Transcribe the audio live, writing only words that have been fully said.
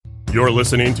You're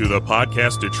listening to the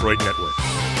Podcast Detroit Network.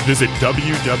 Visit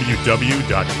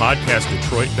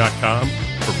www.podcastdetroit.com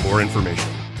for more information.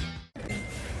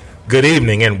 Good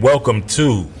evening and welcome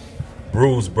to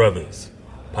Brewz Brothaz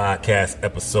Podcast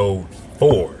Episode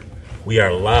 4. We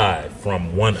are live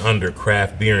from 100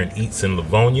 Craft Beer and Eats in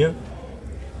Livonia.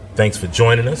 Thanks for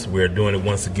joining us. We're doing it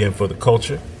once again for the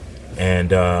culture.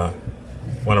 And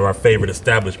one of our favorite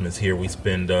establishments here. We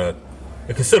spend a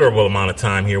considerable amount of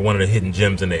time here, one of the hidden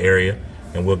gems in the area,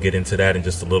 and we'll get into that in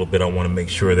just a little bit. I want to make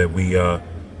sure that we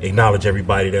acknowledge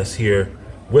everybody that's here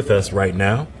with us right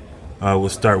now. We'll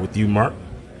start with you, Mark.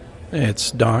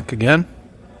 It's Donk again.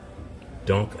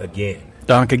 Donk again.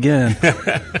 Donk again.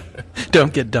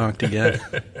 Don't get donked again.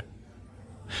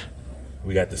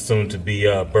 We got the soon-to-be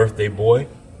birthday boy.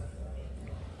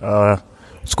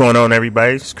 What's going on,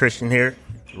 everybody? It's Christian here,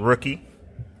 rookie.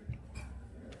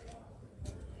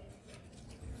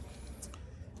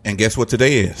 And guess what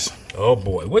today is? Oh,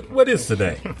 boy. What is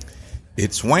today?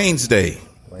 It's Wayne's Day.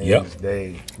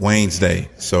 Wayne's Day.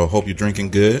 So hope you're drinking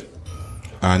good.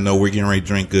 I know we're getting ready to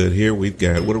drink good here. We've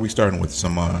got, what are we starting with?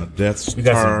 Some Death We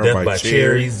got some Death by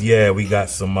Cherries. Yeah, we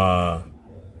got some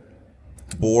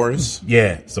Boris.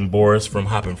 Yeah, some Boris from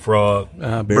Hoppin' Frog.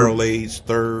 Barrel-aged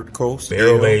Third Coast.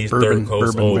 Barrel-aged Third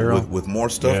Coast. With more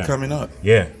stuff coming up.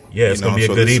 Yeah, it's going to be a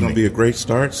good evening. It's going to be a great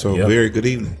start, so very good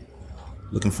evening.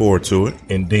 Looking forward to it.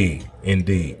 Indeed.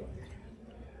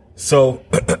 So,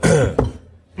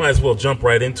 might as well jump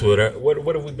right into it.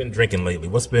 What have we been drinking lately?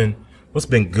 What's been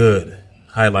good,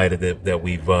 highlighted that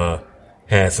we've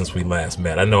had since we last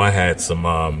met? I know I had some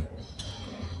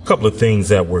couple of things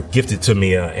that were gifted to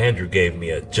me. Andrew gave me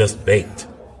a Just Baked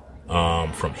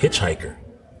from Hitchhiker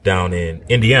down in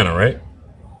Indiana, right?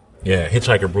 Yeah,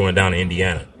 Hitchhiker Brewing down in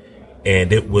Indiana.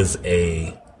 And it was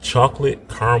a chocolate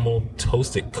caramel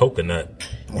toasted coconut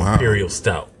imperial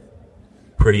stout.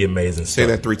 Pretty amazing stuff. Say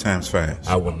that 3 times fast.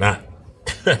 I will not.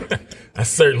 I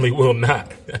certainly will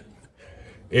not.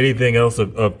 Anything else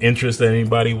of interest that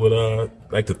anybody would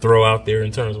like to throw out there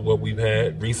in terms of what we've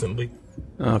had recently?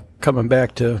 Coming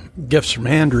back to gifts from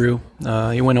Andrew,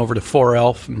 he went over to 4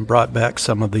 Elf and brought back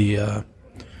some of the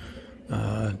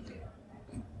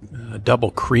double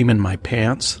cream in my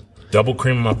pants. Double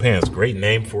cream in my pants. Great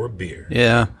name for a beer.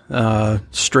 Yeah.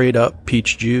 Straight up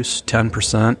peach juice, 10%.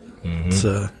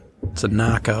 Mm-hmm. It's a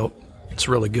knockout. It's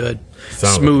really good.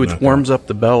 Sounds smooth, like warms up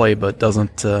the belly, but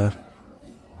doesn't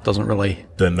really...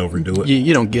 Doesn't overdo it.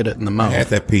 You don't get it in the mouth. I had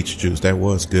that peach juice. That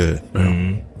was good.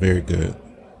 Mm-hmm. Very good.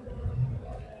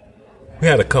 We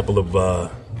had a couple of...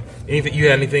 anything. You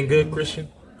had anything good, Christian?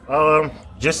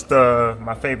 Just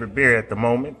my favorite beer at the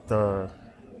moment,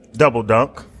 Double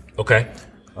Dunk. Okay.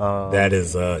 That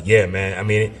is, man. I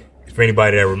mean, for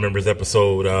anybody that remembers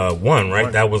episode 1,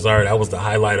 right? That was the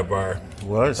highlight of our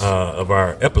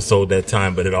episode that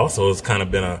time. But it also has kind of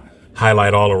been a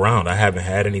highlight all around. I haven't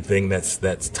had anything that's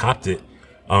topped it.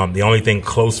 The only thing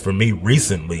close for me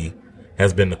recently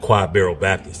has been the Quad Barrel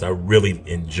Baptist. I really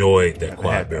enjoyed that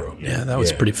Quad Barrel. Yeah, that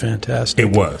was pretty fantastic.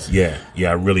 It was, yeah.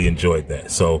 I really enjoyed that.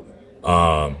 So,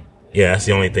 that's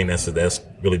the only thing that's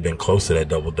really been close to that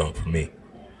Double Dunk for me.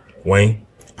 Wayne?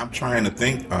 I'm trying to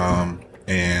think,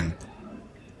 and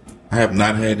I have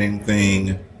not had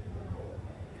anything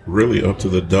really up to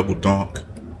the Double Dunk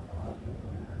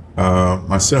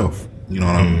myself. You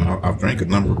know, I've drank a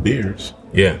number of beers.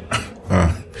 Yeah.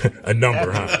 A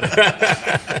number,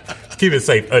 huh? Keep it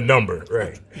safe. A number,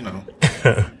 right. You know,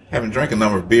 having drank a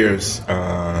number of beers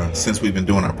since we've been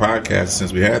doing our podcast,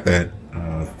 since we had that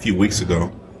a few weeks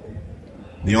ago.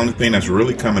 The only thing that's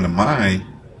really coming to mind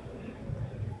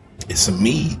is some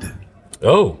mead.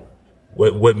 Oh.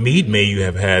 What mead may you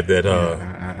have had that...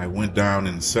 I went down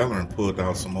in the cellar and pulled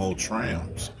out some old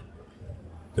trams.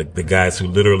 The guys who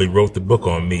literally wrote the book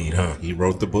on mead, huh? He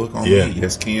wrote the book on mead.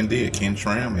 Yes, Ken did. Ken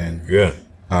Tram. And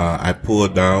I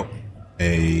pulled out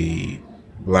a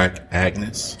Black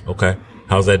Agnes. Okay.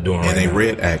 How's that doing right now? And a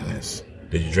Red Agnes.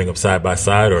 Did you drink them side by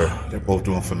side, or? They're both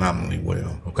doing phenomenally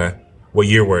well. Okay. What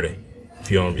year were they?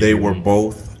 They were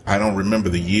both, I don't remember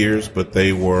the years, but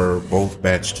they were both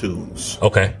batch 2s.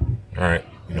 Okay. All right.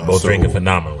 Both drinking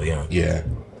phenomenally, huh? Yeah.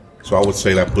 So I would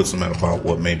say that puts them at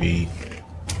about, maybe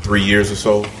 3 years or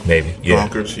so? Maybe, yeah.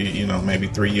 Drunkers, maybe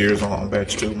 3 years on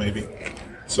batch 2, maybe.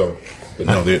 So, but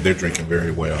no, they're drinking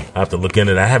very well. I have to look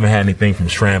into that. I haven't had anything from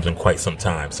Shrams in quite some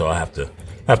time, so I have to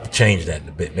change that in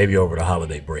a bit. Maybe over the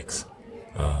holiday breaks,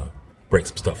 break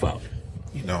some stuff out.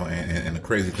 And the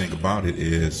crazy thing about it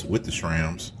is, with the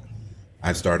Shrams,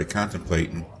 I started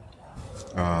contemplating.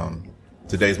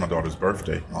 Today's my daughter's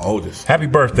birthday, my oldest. Happy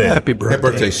birthday! Happy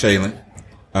birthday, Shaylin.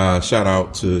 Shout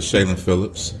out to Shaylin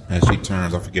Phillips as she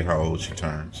turns. I forget how old she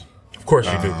turns. course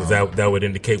you do, because that would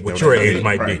indicate what your age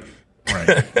might be.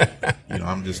 Right.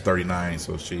 I'm just 39,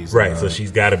 so she's right. So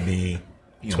she's got to be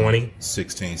 20,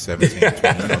 16, 17,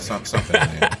 20, something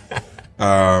in there.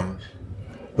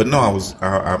 But no,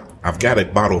 I've got a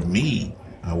bottle of mead.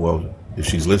 Well, if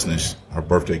she's listening, her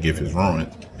birthday gift is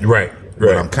ruined. Right.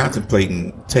 But I'm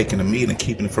contemplating taking the mead and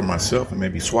keeping it for myself and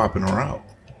maybe swapping her out.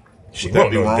 She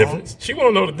won't know the difference. She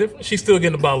won't know the difference. She's still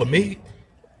getting a bottle of mead.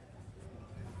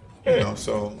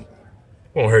 So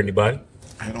won't hurt anybody.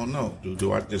 I don't know.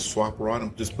 Do I just swap her out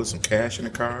and just put some cash in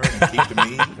the card and keep the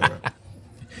mead?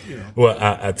 Well,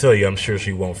 I tell you, I'm sure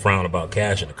she won't frown about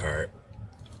cash in the card.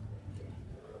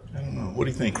 I don't know. What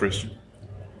do you think, Christian?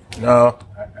 No,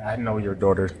 I know your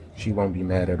daughter. She won't be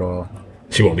mad at all.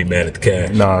 She won't be mad at the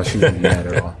cash. No, she won't be mad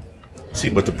at all. See,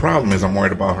 but the problem is I'm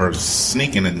worried about her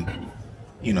sneaking the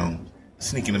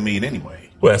mead anyway.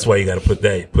 Well, that's why you got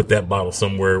to put that bottle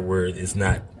somewhere where it's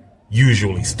not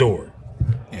usually stored.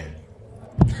 Yeah.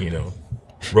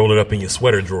 Roll it up in your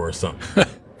sweater drawer or something.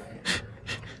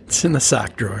 It's in the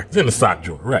sock drawer. It's in the sock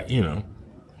drawer, right? The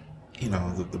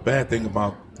bad thing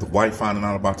about the wife finding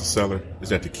out about the cellar is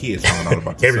that the kids find out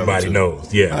about the cellar. Everybody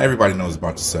knows, yeah. Not everybody knows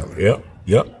about the cellar. Yep.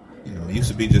 It used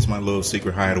to be just my little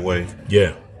secret hideaway.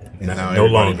 Yeah. And now no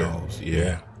everybody longer knows.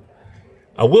 Yeah.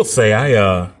 I will say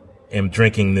I am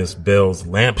drinking this Bell's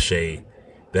lampshade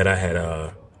that I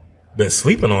had been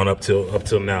sleeping on up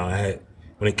till now.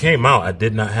 When it came out, I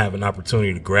did not have an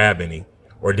opportunity to grab any,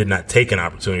 or did not take an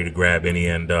opportunity to grab any,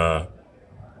 and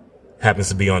happens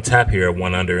to be on tap here at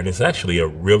One Under, and it's actually a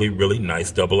really, really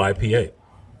nice double IPA.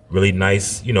 Really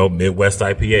nice, Midwest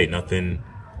IPA. Nothing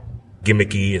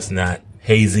gimmicky. It's not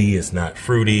hazy. It's not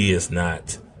fruity. It's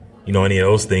not, any of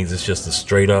those things. It's just a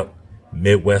straight up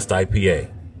Midwest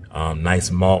IPA. Nice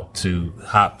malt to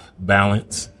hop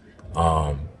balance.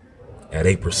 At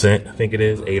 8%, I think it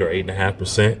is 8 or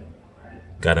 8.5%.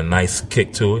 Got a nice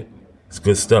kick to it. It's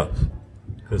good stuff.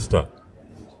 Good stuff.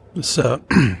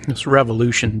 This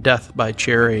Revolution Death by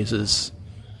Cherries is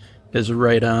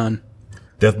right on.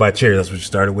 Death by Cherries, that's what you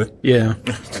started with? Yeah.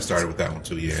 I started with that one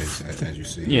too, yeah, as you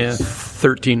see. Yeah,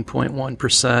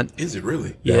 13.1%. Is it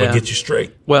really? Yeah. That'll get you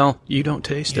straight. Well, you don't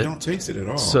taste it. You don't taste it at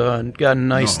all. It's got a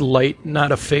nice light,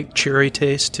 not a fake cherry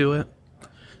taste to it.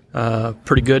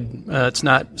 Pretty good. It's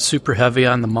not super heavy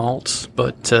on the malts,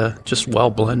 but just well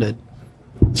blended.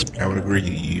 I would agree.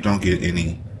 You don't get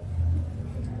any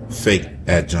fake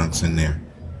adjuncts in there.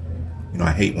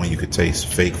 I hate when you could taste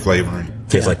fake flavoring.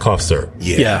 Tastes like cough syrup.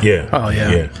 Yeah. Oh,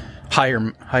 yeah.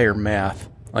 Higher math.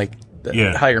 Like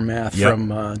higher math from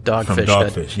Dogfish. From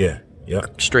Dogfish, yeah.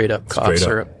 Yep. Straight up cough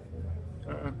syrup.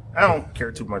 I don't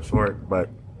care too much for it, but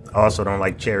I also don't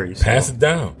like cherries. Pass it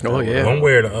down. Oh, yeah. One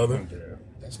way or the other.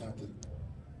 That's not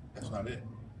it.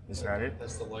 It's not it?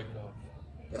 That's the like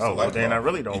well, then I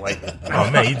really don't like it. Oh,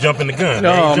 man, you jumping the gun.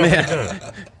 Oh, You jumping man. the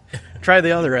gun. Try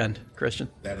the other end, Christian.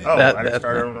 That ain't Oh, That- I that-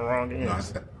 started on the wrong end. No, I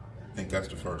think that's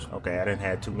the first one. Okay, I didn't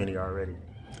have too many already.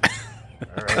 All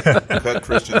right. Cut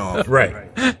Christian off. Right. Right.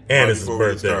 And it's his before we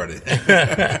birthday. started.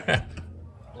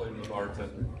 blame the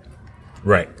bartender.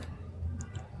 Right.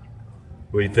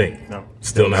 What do you think? No.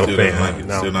 Still not a Still doesn't like fan. it.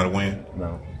 No. Still not a win?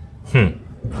 No.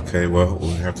 Okay, well, we'll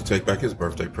have to take back his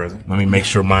birthday present. Let me make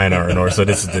sure mine are in order. So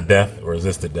this is the death, or is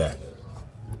this the death?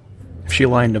 If she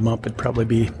lined them up, it'd probably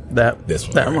be that. This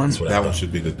one. That right? one. That's what I That one thought.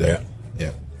 should be the day.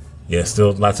 Yeah. Yeah,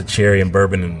 still lots of cherry and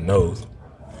bourbon in the nose.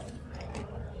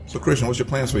 So, Christian, what's your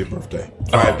plans for your birthday?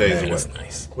 5 days man, away. that's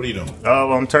nice. What are you doing?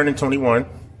 Well, I'm turning 21.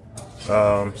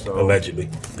 So Allegedly.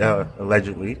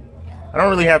 allegedly. I don't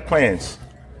really have plans.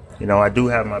 I do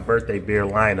have my birthday beer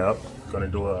lineup. Going to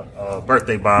do a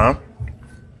birthday bomb.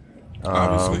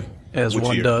 Obviously. As Which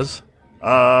one year? does.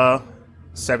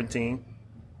 17.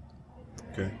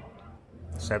 Okay.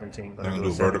 17. Not gonna do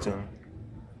a vertical?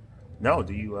 No,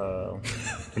 do you? I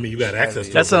mean, you got access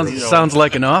to That sounds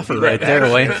like an offer right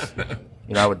there, Wayne.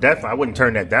 I wouldn't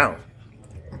turn that down.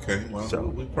 Okay. Well, So-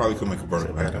 we probably could make a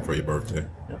birthday happen for your birthday.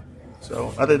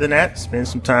 So other than that, spend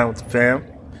some time with the fam.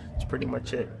 That's pretty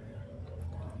much it.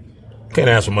 Can't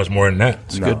ask for much more than that.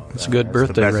 It's good. It's a good That's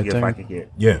birthday the best right gift I there. could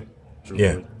get. Yeah. Truthfully.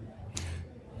 Yeah.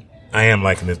 I am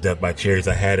liking this Death by Cherries.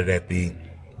 I had it at the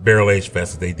Barrel Age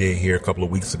Fest that they did here a couple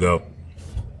of weeks ago.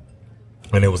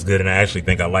 And it was good, and I actually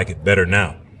think I like it better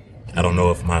now. I don't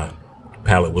know if my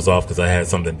palate was off because I had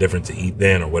something different to eat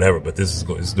then or whatever, but this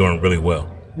is doing really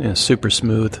well. Yeah, super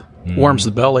smooth. Warms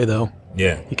the belly though.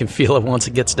 Yeah. You can feel it once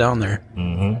it gets down there.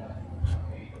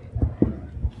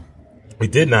 We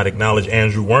did not acknowledge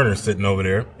Andrew Werner sitting over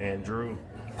there, Andrew.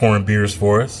 pouring beers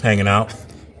for us, hanging out.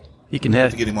 You can To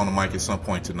have get him on the mic at some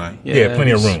point tonight. Yeah,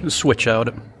 plenty of room. Switch out.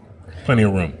 Plenty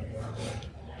of room.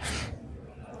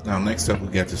 Now, next up, we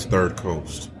got this Third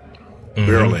Coast.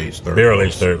 Barrel-aged Third Coast.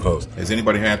 Barrel-aged Third Coast. Has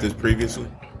anybody had this previously?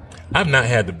 I've not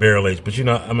had the barrel-aged, but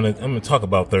I'm gonna talk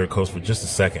about Third Coast for just a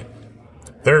second.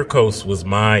 Third Coast was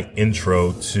my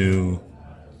intro to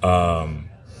barley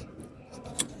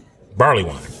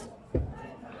wine.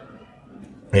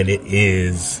 And it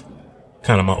is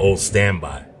kind of my old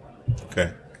standby.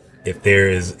 Okay.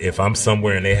 If I'm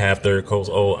somewhere and they have Third Coast,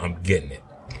 I'm getting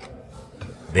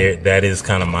it. That is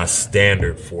kind of my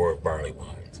standard for barley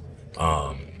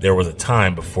wines. There was a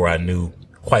time before I knew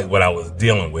quite what I was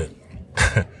dealing with.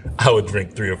 I would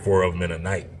drink 3 or 4 of them in a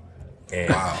night. And,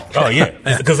 wow. Oh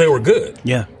yeah, because they were good.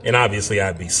 Yeah. And obviously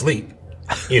I'd be asleep,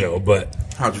 but.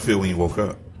 How'd you feel when you woke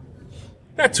up?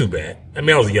 Not too bad. I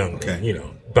mean, I was young,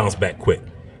 bounced back quick.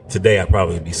 Today I'd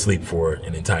probably be asleep for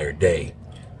an entire day,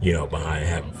 behind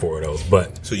having 4 of those.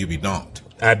 But so you'd be donked.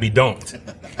 I'd be donked.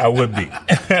 I would be.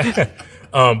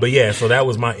 But yeah, so that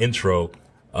was my intro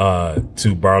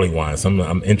to barley wine. So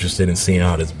I'm interested in seeing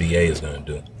how this BA is going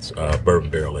to do. It's, bourbon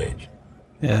barrel age.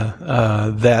 Yeah,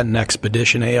 that and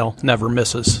Expedition Ale never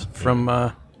misses from,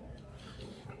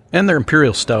 and their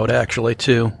Imperial Stout actually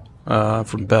too,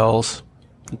 from Bell's.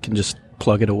 You can just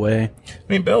plug it away. I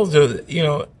mean, Bell's just,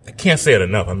 I can't say it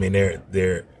enough. I mean,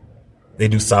 they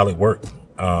do solid work,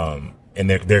 and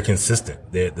they're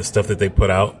consistent. The stuff that they put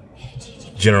out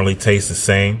generally tastes the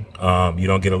same. You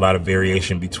don't get a lot of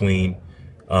variation between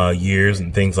years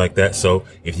and things like that. So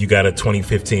if you got a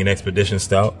 2015 Expedition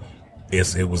Stout,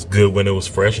 it was good when it was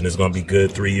fresh, and it's going to be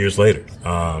good 3 years later.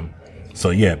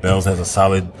 So yeah, Bell's has a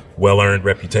solid, well-earned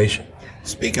reputation.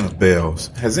 Speaking of Bell's,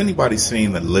 has anybody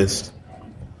seen the list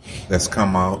that's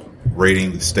come out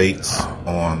rating the states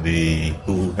on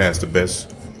who has the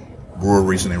best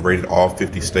breweries, and they rated all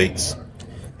 50 states?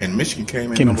 And Michigan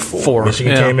came in number 4.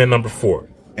 Michigan came in number 4.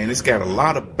 And it's got a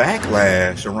lot of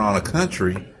backlash around the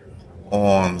country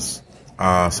on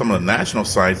some of the national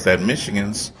sites that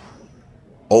Michigan's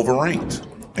overranked.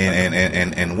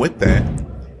 And with that,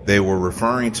 they were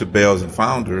referring to Bell's and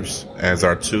Founders as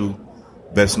our 2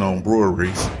 best-known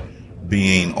breweries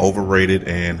being overrated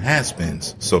and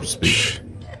has-beens, so to speak.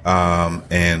 What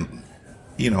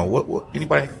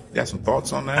anybody got some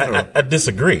thoughts on that? I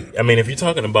disagree. I mean, if you're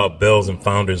talking about Bell's and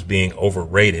Founders being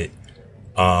overrated,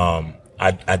 I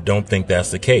don't think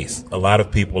that's the case. A lot of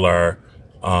people are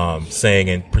saying,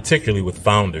 and particularly with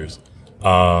Founders,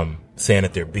 saying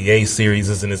that their BA series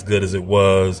isn't as good as it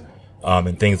was,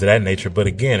 and things of that nature. But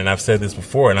again, and I've said this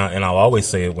before, and I'll always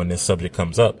say it when this subject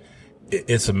comes up,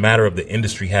 it's a matter of the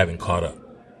industry having caught up.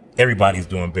 Everybody's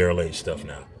doing barrel-aged stuff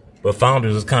now. But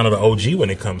Founders is kind of the OG when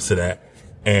it comes to that.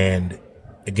 And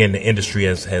again, the industry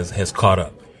has caught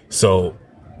up. So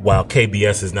while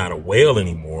KBS is not a whale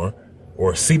anymore,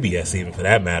 or CBS even for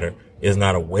that matter, is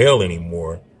not a whale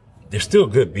anymore, they're still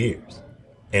good beers.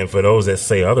 And for those that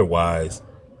say otherwise,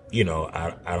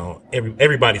 I don't,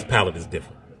 everybody's palate is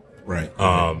different. Right.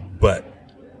 But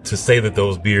to say that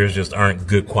those beers just aren't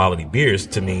good quality beers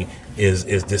to me is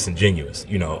disingenuous.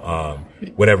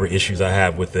 Whatever issues I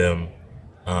have with them,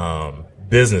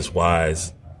 business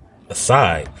wise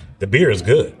aside, the beer is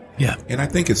good. Yeah. And I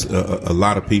think it's a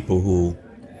lot of people who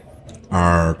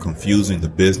are confusing the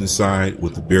business side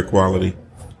with the beer quality,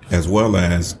 as well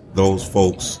as those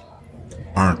folks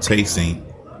aren't tasting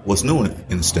what's new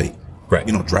in the state. Right.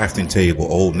 Drafting Table,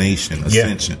 Old Nation,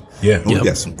 Ascension. Yeah. We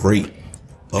got some great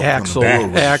Axel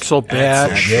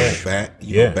Batch.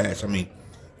 Batch. I mean,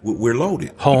 we're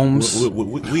loaded. Holmes.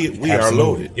 We are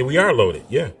loaded. Yeah, we are loaded.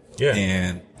 Yeah.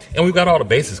 And we've got all the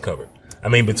bases covered. I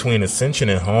mean, between Ascension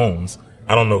and Holmes,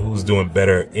 I don't know who's doing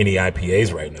better any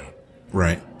IPAs right now.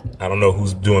 Right. I don't know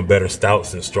who's doing better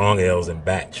stouts and strong ales and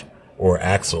Batch or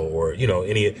Axel or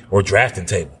or Drafting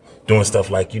Table, doing stuff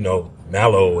like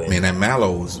Mallow. And, that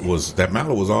Mallow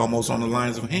was almost on the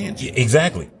lines of Hands.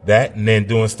 Exactly that, and then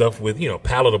doing stuff with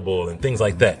Palatable and things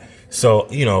like that. So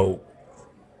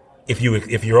if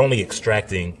you're only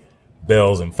extracting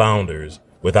Bell's and Founders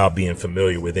without being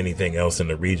familiar with anything else in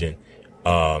the region.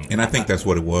 And I think that's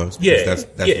what it was. Yeah, that's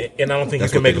and I don't think you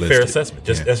can make a fair assessment.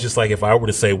 That's just like if I were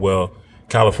to say, well,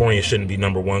 California shouldn't be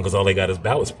number 1 because all they got is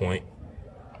Ballast Point.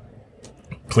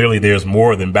 Clearly, there's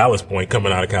more than Ballast Point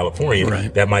coming out of California.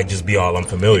 Right. That might just be all I'm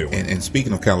familiar with. And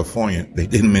speaking of California, they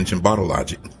didn't mention Bottle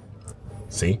Logic.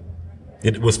 See,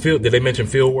 did they mention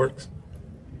Fieldworks?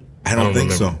 I don't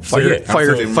think remember.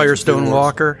 so. Firestone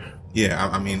Walker. Yeah,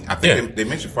 I think they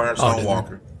mentioned Firestone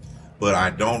Walker, but I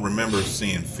don't remember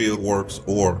seeing Fieldworks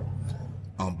or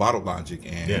Bottle Logic.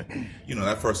 And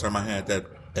that first time I had that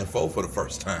FO for the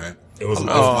first time. It was, I it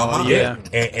lost was my mind.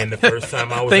 yeah. And the first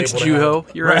time I was Thanks, able to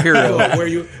Juho. You're a hero.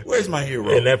 Where's my hero?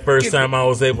 and that first time I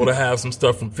was able to have some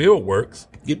stuff from Fieldworks,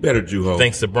 Get better, Juho.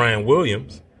 thanks to Brian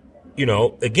Williams,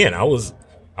 again, I was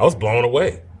blown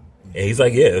away. And he's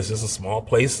like, yeah, it's just a small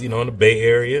place, in the Bay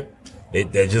Area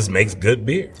that just makes good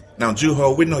beer. Now,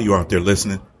 Juho, we know you're out there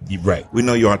listening. You're right. We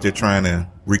know you're out there trying to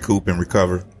recoup and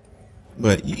recover.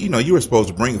 But, you were supposed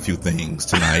to bring a few things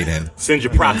tonight. And Send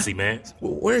your proxy, man.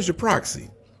 well, where's your proxy?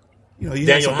 You have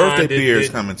Daniel some birthday Hahn, beers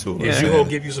coming to us. Did Juho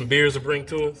give you some beers to bring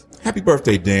to us? Happy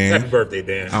birthday, Dan. Happy birthday,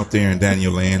 Dan. Out there in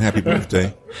Daniel Land. Happy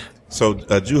birthday. So,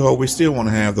 Juho, we still want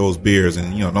to have those beers.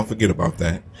 And, don't forget about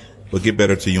that. But get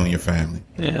better to you and your family.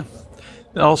 Yeah.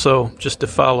 Also, just to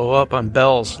follow up on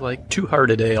Bell's, like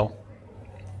Two-Hearted Ale.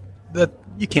 That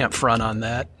you can't front on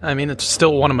that. I mean, it's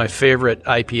still one of my favorite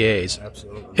IPAs.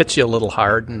 Absolutely. Hits you a little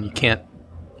hard, and you can't,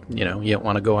 you don't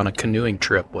want to go on a canoeing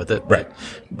trip with it. Right.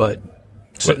 But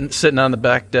sitting on the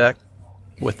back deck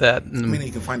with that, I mean,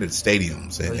 you can find it at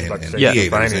stadiums and you theaters, can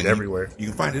find it and everywhere. You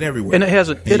can find it everywhere, and it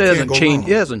hasn't And you can't hasn't go changed.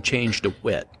 wrong. It hasn't changed a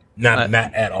whit. Not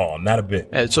at all. Not a bit.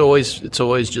 It's always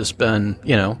just been,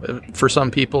 for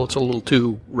some people it's a little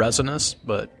too resinous,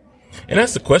 but And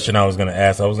that's the question I was going to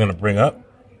ask. I was going to bring up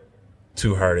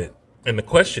Two-Hearted. And the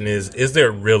question is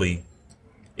there really,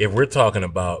 if we're talking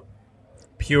about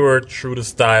pure, true to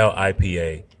style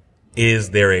IPA, is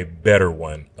there a better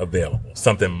one available?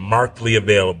 Something markedly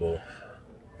available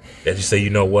that you say, you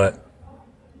know what?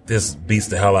 This beats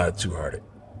the hell out of Two-Hearted.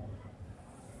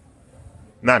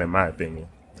 Not in my opinion.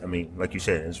 I mean, like you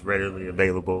said, it's readily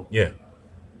available. Yeah.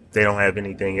 If they don't have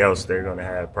anything else, they're going to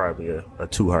have probably a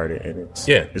Two-Hearted, and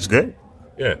it's good.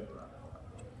 Yeah.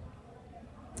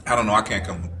 I don't know. I can't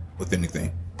come with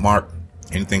anything. Mark,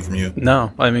 anything from you?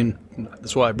 no, I mean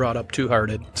that's why I brought up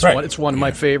Two-Hearted. Right. It's one of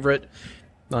my favorite,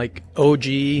 like OG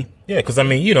Yeah, because I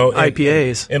mean,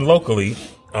 IPAs. And locally,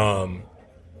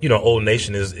 Old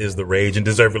Nation is the rage, and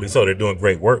deservedly so. They're doing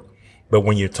great work. But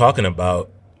when you're talking about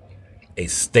a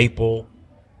staple,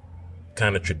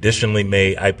 kind of traditionally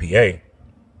made IPA,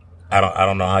 I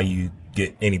don't know how you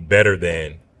get any better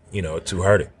than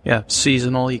Two-Hearted. Yeah,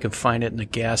 seasonal. You can find it in a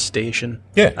gas station.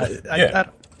 Yeah,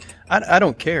 I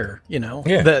don't care. Yeah.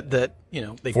 That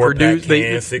they 4-pack produce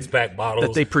cans, 6-pack bottles,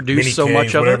 that they produce mini so cans,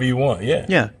 much of whatever it. you want. Yeah,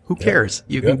 Yeah, who cares?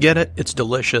 You can get it. It's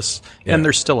delicious, and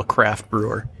they're still a craft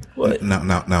brewer.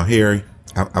 Now, Harry,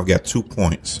 I've got 2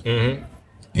 points, Mm-hmm.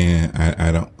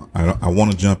 and I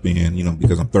want to jump in,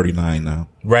 because I'm 39 now.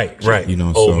 Right. Old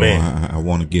Old so man. I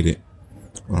want to get it.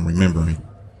 I'm remembering.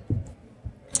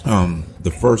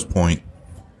 The first point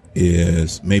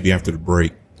is maybe after the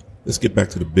break. Let's get back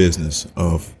to the business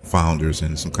of founders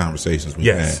and some conversations we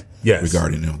had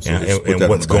regarding them. So and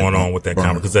what's going on with that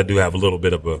conference, because I do have a little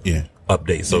bit of a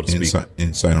update, so to speak.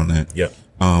 Insight on that. Yep.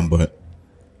 But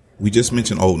we just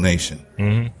mentioned Old Nation.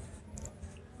 Mm-hmm.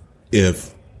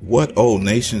 If what Old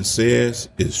Nation says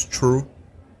is true,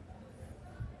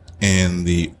 and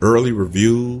the early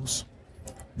reviews,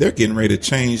 they're getting ready to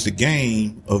change the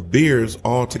game of beers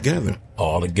altogether.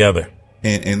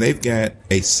 And they've got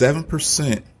a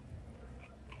 7%.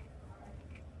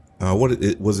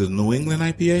 Was it a New England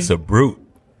IPA? It's a brute.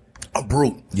 A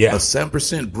brute. Yeah. A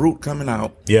 7% brute coming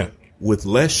out. Yeah. With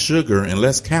less sugar and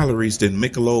less calories than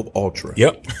Michelob Ultra.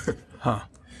 Yep.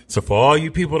 So for all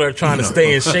you people that are trying to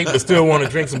stay in shape but still want to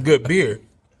drink some good beer,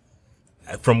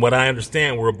 from what I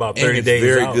understand, we're about 30 days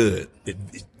very out. Good.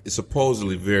 It's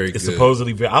supposedly very good. It's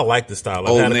supposedly very. I like the style.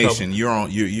 Old Nation, you're on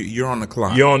the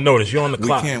clock. You're on notice. You're on the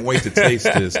clock. We can't wait to taste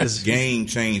this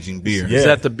game-changing beer. Is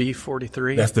that the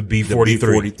B43? That's the B43.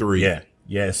 The B43.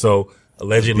 Yeah. So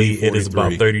allegedly it is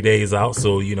about 30 days out.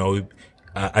 So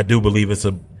I do believe it's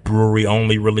a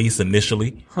brewery-only release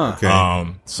initially.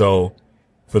 Okay. So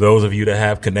for those of you that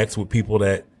have connects with people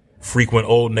that frequent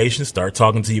Old Nation, start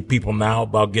talking to your people now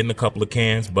about getting a couple of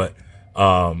cans. But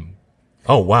oh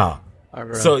wow.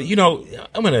 So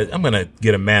I'm gonna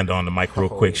get Amanda on the mic real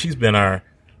quick. She's been our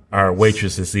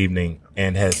waitress this evening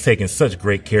and has taken such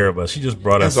great care of us. She just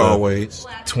brought us always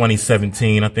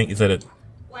 2017. I think is that a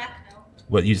Black Note.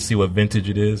 what you see what vintage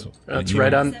it is? That's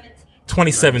right on.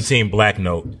 2017 Black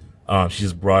Note. She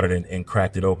just brought it and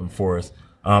cracked it open for us.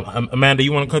 Amanda,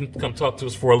 you want to come talk to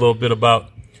us for a little bit about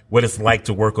what it's like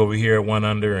to work over here at One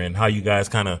Under and how you guys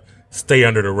kind of stay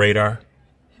under the radar?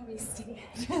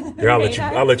 Here,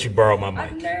 I'll let you borrow my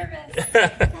mic. I'm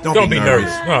nervous. Don't be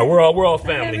nervous. No, we're all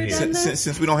family here.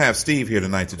 Since we don't have Steve here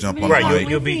tonight to jump on Right,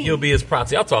 the mic. you'll be his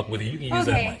proxy. I'll talk with you. You can use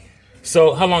that Okay. mic.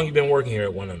 So, how long you been working here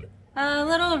at One Under? A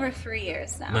little over 3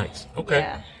 years now. Nice. Okay.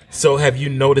 Yeah. So, have you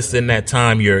noticed in that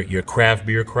time your craft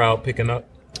beer crowd picking up?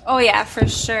 Oh, yeah, for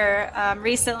sure.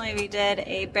 Recently we did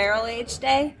a barrel-aged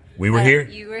day. We were here.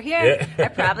 You were here. Yeah. I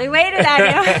probably waited on you.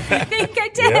 I think I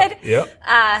did. Yep.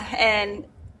 And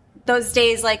those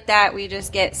days like that, we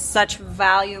just get such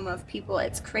volume of people.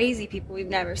 It's crazy. People we've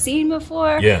never seen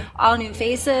before. Yeah. All new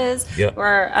faces. Yep.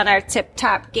 We're on our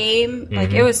tip-top game.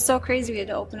 Like, it was so crazy. We had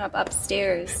to open up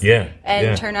upstairs. Yeah.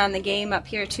 And turn on the game up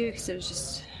here, too, because it was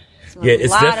just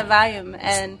It's a lot of volume.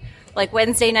 And like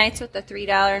Wednesday nights with the $3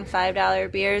 and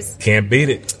 $5 beers. Can't beat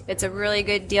it. It's a really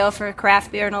good deal for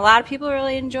craft beer, and a lot of people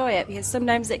really enjoy it because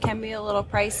sometimes it can be a little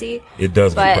pricey. It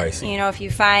does but, get pricey. you know, if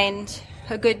you find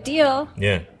a good deal,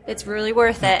 it's really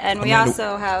worth it. And we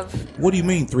also have... What do you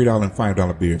mean $3 and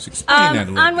 $5 beers? Explain that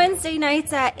a little on bit. Wednesday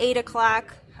nights at 8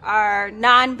 o'clock, our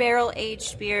non-barrel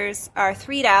aged beers are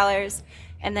 $3,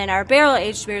 and then our barrel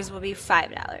aged beers will be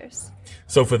 $5.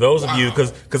 So for those of you,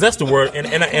 because that's the word,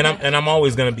 and I'm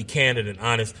always going to be candid and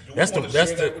honest. That's the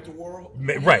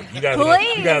right. You guys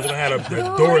gonna have the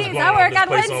doors blown I work off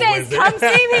on this place Wednesdays. on Come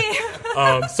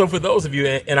see me. So for those of you,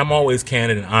 and I'm always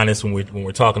candid and honest when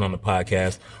we're talking on the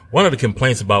podcast. One of the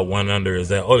complaints about One Under is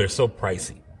that they're so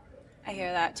pricey. I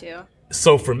hear that too.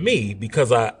 So for me,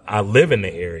 because I live in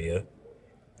the area,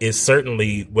 it's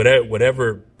certainly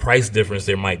whatever price difference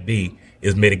there might be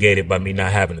is mitigated by me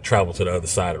not having to travel to the other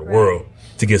side of the world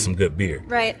to get some good beer.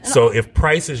 Right. So if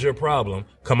price is your problem,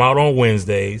 come out on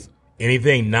Wednesdays.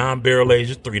 Anything non-barrel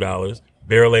aged is $3.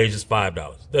 Barrel aged is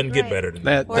 $5. Doesn't get better than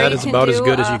that. That is about as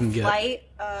good as you can get. Or you can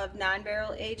do a flight of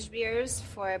non-barrel aged beers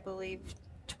for, I believe,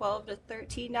 $12 to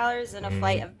 $13, and a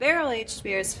flight of barrel aged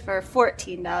beers for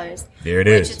 $14. There it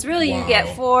is. Which is really you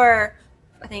get 4,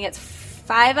 I think it's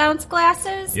 5-ounce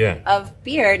glasses of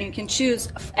beer, and you can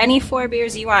choose any 4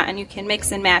 beers you want, and you can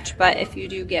mix and match. But if you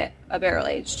do get a barrel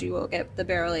aged, you will get the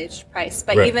barrel aged price.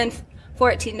 But even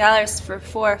 $14 for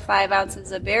 4 or 5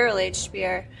 ounces of barrel aged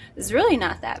beer is really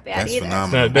not that bad That's either.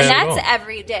 phenomenal. And that's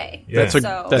every day. Yeah. That's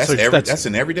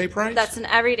an everyday price? That's an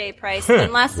everyday price.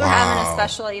 Unless we're having a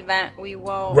special event, we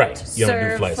won't You don't do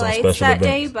serve flights on flights special that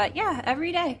day. events. But yeah,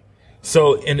 every day.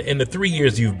 So in the 3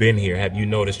 years you've been here, have you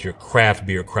noticed your craft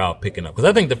beer crowd picking up? Because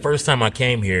I think the first time I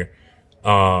came here,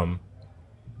 one,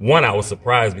 I was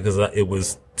surprised because it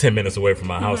was 10 minutes away from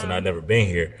my house and I'd never been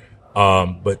here.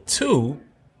 But 2,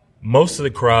 most of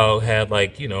the crowd had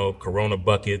Corona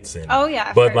buckets and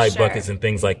Bud Light buckets and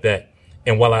things like that.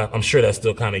 And while I'm sure that's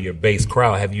still kind of your base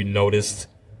crowd, have you noticed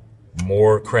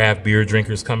more craft beer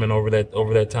drinkers coming over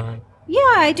that time?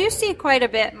 Yeah, I do see quite a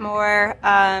bit more.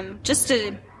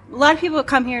 A lot of people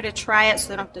come here to try it, so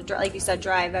they don't have to, like you said,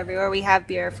 drive everywhere. We have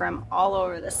beer from all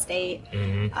over the state.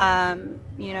 We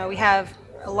have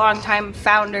a long-time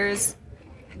Founders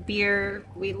beer.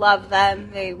 We love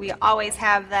them. We always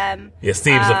have them. Yeah,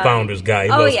 Steve's a Founders guy. He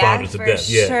loves Founders to death.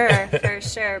 Yeah, for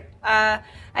sure.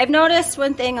 I've noticed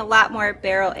one thing, a lot more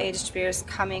barrel-aged beers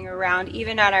coming around,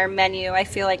 even on our menu. I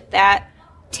feel like that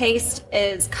taste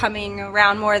is coming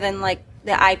around more than like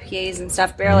the IPAs and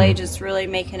stuff. Barrel age is really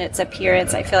making its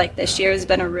appearance. I feel like this year has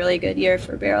been a really good year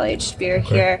for barrel aged beer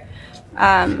here.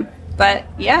 But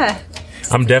yeah,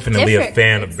 I'm definitely a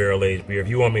fan of barrel aged beer. If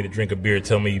you want me to drink a beer,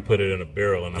 tell me you put it in a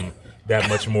barrel, and I'm that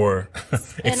much more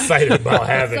excited about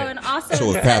having it.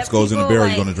 So if Pabst goes in the barrel,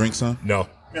 you going to drink some? No.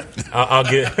 I'll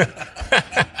give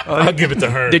it to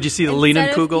her. Did you see the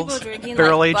Lehnen-Kugel's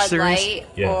barrel aged Bud series?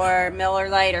 Light or Miller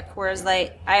Lite or Coors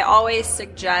Light, I always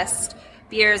suggest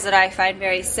beers that I find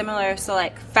very similar. So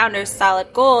like Founders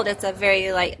Solid Gold, it's a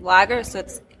very light lager, so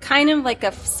it's kind of like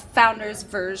a Founders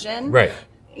version. Right.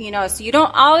 So you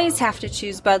don't always have to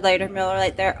choose Bud Light or Miller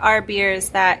Lite. There are beers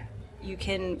that you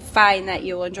can find that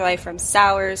you'll enjoy, from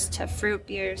sours to fruit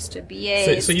beers to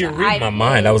BAs. So you're reading my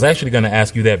mind. I was actually going to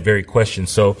ask you that very question.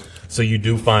 So you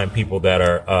do find people that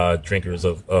are drinkers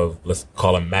of let's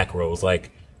call them macros,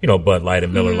 like Bud Light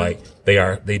and Miller Lite.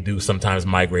 They do sometimes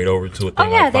migrate over to a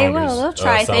thing like Founders. They will. They'll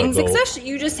try things. Gold. Especially,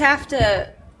 you just have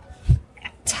to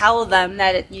tell them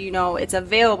that it's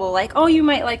available. Like, oh, you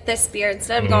might like this beer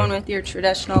instead of going with your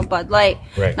traditional Bud Light.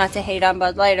 Right. Not to hate on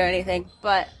Bud Light or anything,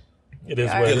 but it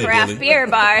is our craft beer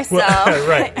bar. So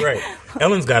right.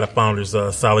 Ellen's got a Founders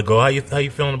Solid Gold. How you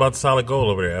feeling about the Solid Gold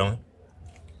over there, Ellen?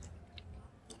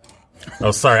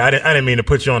 Oh, sorry, I didn't mean to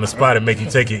put you on the spot and make you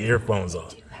take your earphones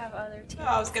off.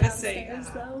 I was gonna say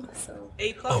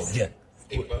A+. Oh yeah.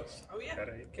 A+. Oh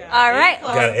yeah. All right.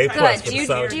 Got an A+ Good. for the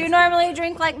Solid Do you normally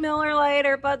drink like Miller Lite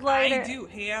or Bud Light? I do.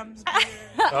 Hams beer.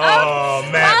 Oh,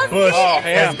 Matt Bush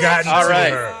has gotten All to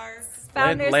right. her.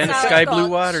 Founders Land of Solid Sky Gold. Blue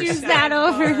Waters. Choose that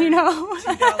over,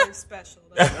 $2 special.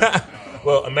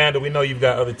 Well, Amanda, we know you've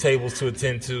got other tables to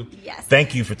attend to. Yes.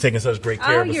 Thank you for taking such great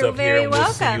care of us you're up here. very And we'll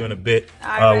see welcome. you in a bit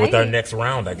All with our right. next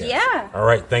round, I guess. Yeah. All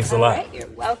right. Thanks a lot. All right, you're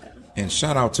welcome. And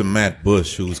shout out to Matt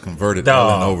Bush, who's converted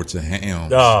Dawg. Ellen over to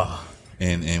hams.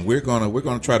 And we're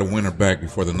gonna try to win her back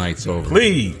before the night's over.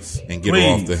 Please. And get her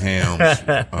off the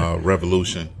hams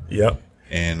revolution. Yep.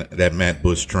 And that Matt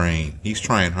Bush train. He's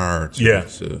trying hard.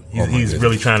 He's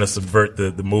really trying to subvert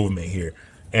the movement here.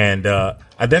 And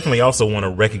I definitely also want to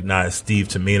recognize Steve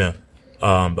Tamina,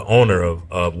 the owner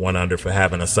of One Under, for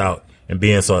having us out and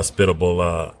being so hospitable.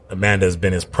 Amanda has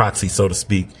been his proxy, so to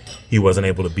speak. He wasn't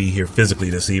able to be here physically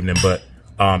this evening, but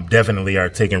definitely are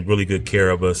taking really good care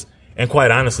of us. And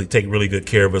quite honestly, take really good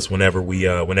care of us whenever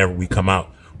we come out.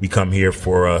 We come here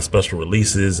for special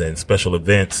releases and special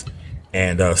events.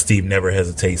 And Steve never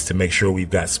hesitates to make sure we've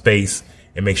got space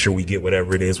and make sure we get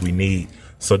whatever it is we need.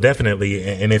 So definitely,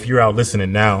 and if you're out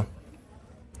listening now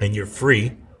and you're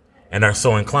free and are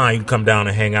so inclined, you can come down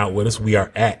and hang out with us. We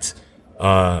are at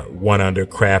One Under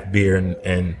Craft Beer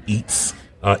and Eats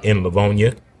in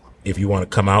Livonia. If you want to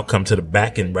come out, come to the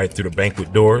back and right through the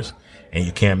banquet doors, and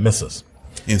you can't miss us.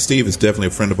 And Steve is definitely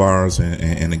a friend of ours,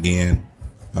 and again,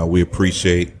 we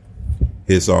appreciate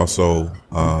his also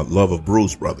love of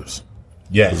Brewz Brothaz.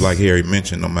 Yes. Like Harry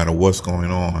mentioned, no matter what's going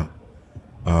on,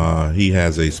 he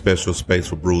has a special space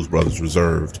for Brewz Brothaz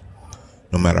reserved.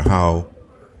 No matter how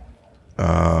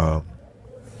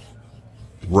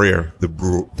rare the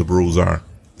brews are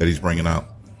that he's bringing out,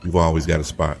 we've always got a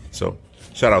spot. So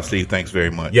shout out, Steve. Thanks very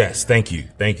much. Yes, thank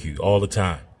you all the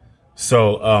time.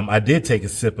 So I did take a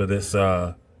sip of this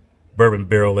bourbon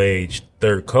barrel aged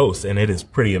Third Coast, and it is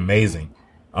pretty amazing.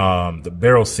 The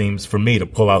barrel seems for me to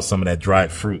pull out some of that dried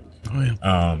fruit. Oh,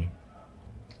 yeah.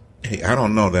 Hey, I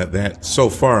don't know that so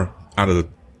far out of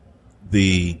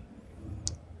the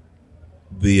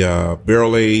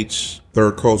barrel aged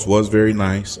Third Coast was very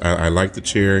nice. I like the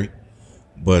cherry,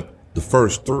 but the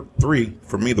first three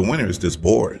for me, the winner is this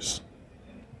Boris.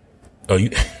 Oh,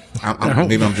 you?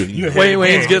 Maybe I'm just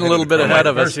Wayne's getting a little bit ahead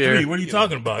of us here. What are you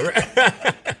talking about?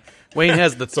 Wayne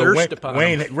has the thirst upon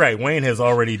him. Wayne has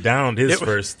already downed his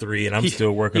first three, and I'm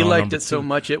still working on number 2. He liked number it so 2.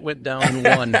 much it went down in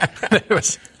one.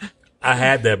 I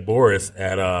had that Boris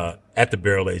at the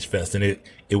Barrel Age Fest, and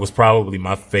it was probably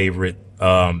my favorite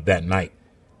that night.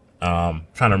 Trying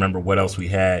to remember what else we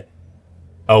had.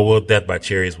 Oh, well, Death by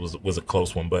Cherries was a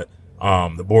close one, but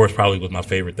the Boris probably was my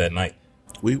favorite that night.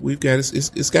 We've got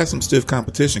it's got some stiff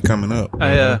competition coming up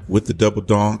with the Double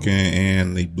Donk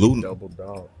and the Blue Double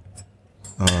Dog.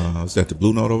 Is that the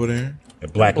Blue Note over there?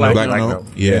 Black Note. Black Note.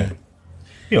 Yeah.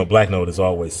 You know, Black Note is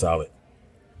always solid,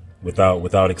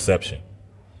 without exception.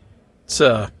 It's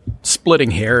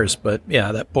splitting hairs, but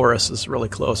yeah, that Boris is really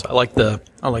close. I like the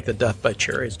Death by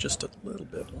Cherries just a little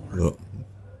bit more. Look.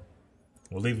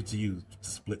 We'll leave it to you to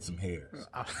split some hairs.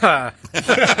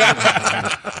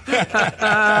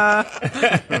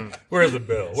 Where's the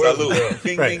bell? Where's the bell?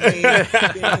 Ding, Right. ding, ding,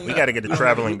 ding. We got to get the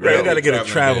traveling Right, you grill. got to get a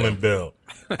traveling bell.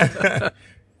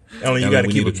 Ellen, you got to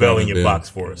we keep need a a bell in traveling your bell. box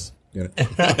for us. Yeah.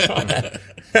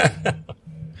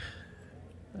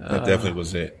 That definitely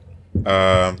was it.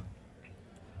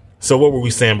 So what were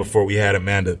we saying before we had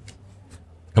Amanda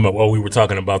come up? Well, we were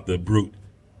talking about the Brute,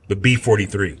 the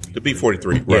B43. The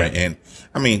B43, right? And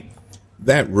I mean,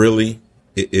 that really,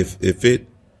 if it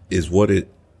is what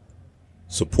it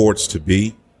supports to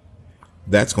be,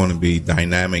 that's going to be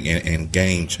dynamic and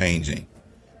game changing.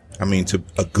 I mean, to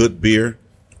a good beer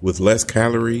with less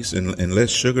calories and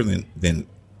less sugar than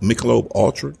Michelob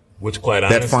Ultra, Which quite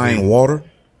honestly, that fine water.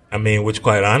 I mean, which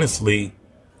quite honestly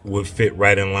would fit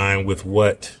right in line with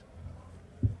what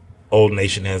Old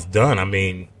Nation has done. I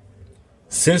mean,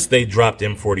 since they dropped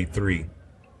M43,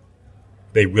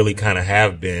 they really kind of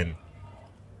have been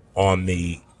on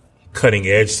the cutting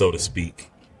edge, so to speak,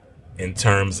 in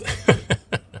terms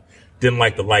didn't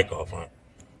like the like off,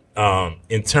 huh?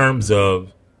 In terms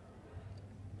of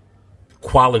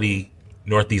quality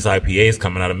Northeast IPAs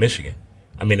coming out of Michigan.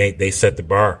 I mean, they set the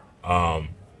bar,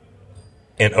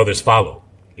 and others follow.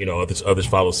 You know, others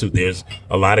follow suit. There's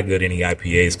a lot of good NE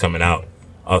IPAs coming out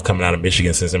of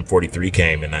Michigan since M43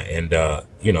 came, and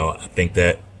you know, I think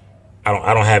that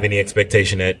I don't have any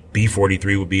expectation that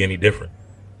B43 would be any different.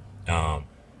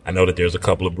 I know that there's a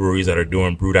couple of breweries that are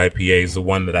doing brewed IPAs. The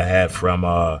one that I had from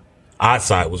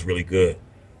Oddside was really good.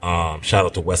 Shout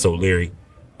out to Wes O'Leary.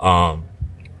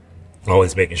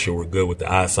 Always making sure we're good with the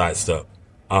Oddside stuff.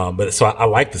 But so I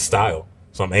like the style.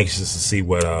 So I'm anxious to see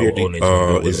what Old Nation will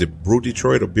do with is it Brew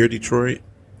Detroit or Beer Detroit?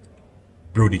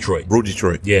 Brew Detroit. Brew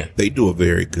Detroit. Yeah. They do a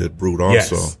very good brewed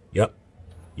also. Yes.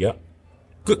 Yep.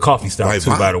 Good coffee style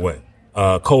too, by the way.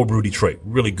 Cold Brew Detroit.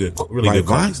 Really good. Really good.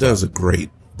 Vivant does a great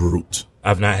brute.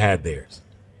 I've not had theirs.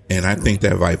 And I think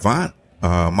that Vivant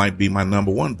might be my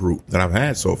number one brute that I've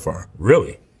had so far.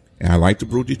 Really? And I like the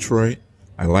Brew Detroit.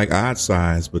 I like Odd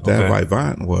Size, but that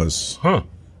Vivant was,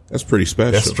 that's pretty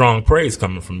special. That's strong praise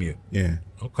coming from you. Yeah.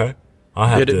 Okay.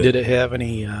 Did it have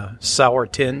any sour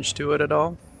tinge to it at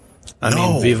all? I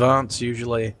mean, Vivant's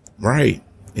usually right.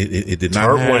 It did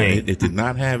not have it did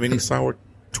not have any sour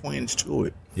twinge to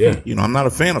it. Yeah. You know, I'm not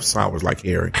a fan of sours like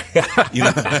Harry. You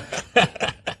know.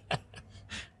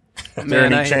 Is there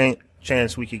any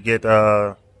chance we could get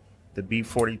the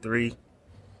B43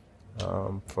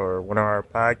 for one of our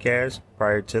podcasts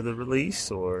prior to the release?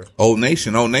 Or Old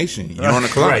Nation, you're on the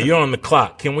clock. Right, you're on the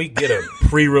clock. Can we get a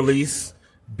pre-release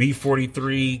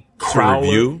B43 crowler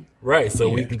review? Right, so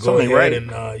we can go ahead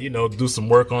and do some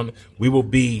work on. We will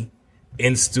be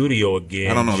in studio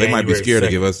again. I don't know. They might be scared to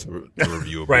give us a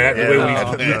review. Right,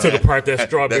 after we took apart that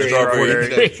strawberry.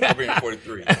 Strawberry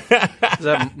 43. Is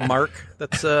that Mark?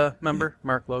 That's a member.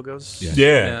 Mark Logos.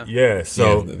 Yeah.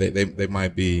 So they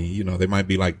might be. They might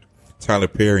be like Tyler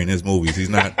Perry in his movies. He's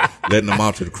not letting them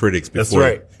out to the critics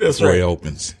before he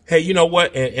opens. Hey, you know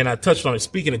what? And I touched on it.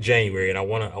 Speaking of January, and I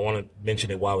want to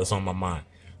mention it while it's on my mind.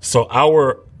 So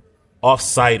our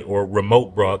off-site or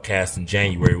remote broadcast in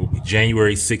January will be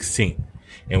January 16th,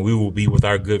 and we will be with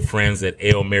our good friends at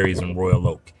Ale Mary's in Royal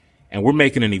Oak. And we're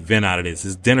making an event out of this.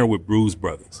 It's dinner with Brewz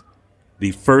Brothaz. The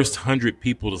first 100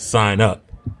 people to sign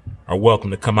up are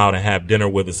welcome to come out and have dinner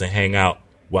with us and hang out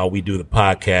while we do the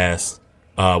podcast,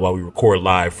 while we record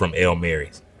live from Ale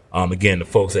Mary's. Again, the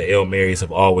folks at Ale Mary's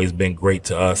have always been great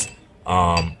to us,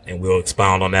 and we'll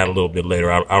expound on that a little bit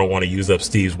later. I don't want to use up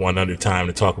Steve's 100 time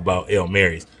to talk about Ale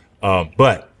Mary's.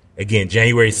 But again,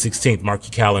 January 16th, mark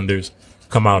your calendars.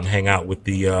 Come out and hang out with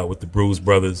the Brewz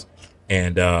Brothaz,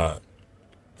 and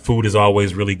food is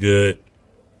always really good.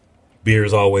 Beer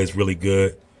is always really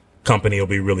good. Company will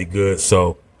be really good.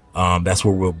 So that's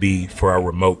where we'll be for our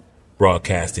remote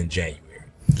broadcast in January.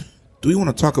 Do we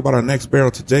want to talk about our next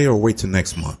barrel today or wait till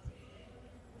next month?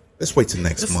 Let's wait till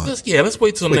next month. Let's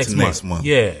wait till next month.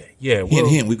 Yeah.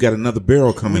 Hint, we've got another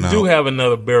barrel coming out. We do have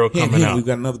another barrel coming out. We've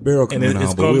got another barrel coming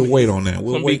out, but we'll wait on that.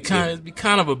 It'll be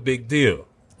kind of a big deal.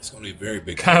 It's going to be very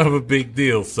big. Kind of a big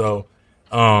deal. So,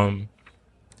 I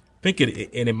think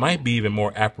it might be even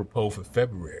more apropos for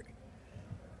February.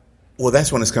 Well,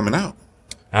 that's when it's coming out.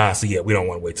 So we don't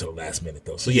want to wait till the last minute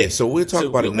though. So so we'll talk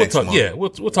about it next month. Yeah, we'll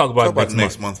talk about it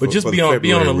next month. But just be on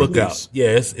the lookout. Release. Yeah,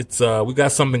 it's we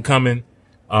got something coming.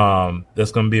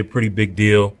 That's going to be a pretty big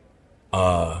deal.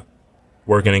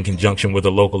 Working in conjunction with a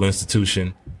local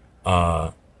institution.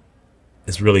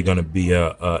 It's really going to be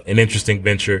an interesting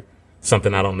venture.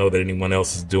 Something I don't know that anyone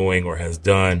else is doing or has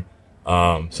done.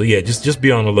 Just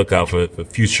be on the lookout for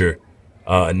future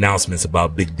announcements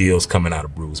about big deals coming out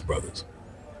of Brewz Brothaz.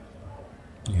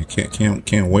 You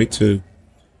can't wait to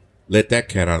let that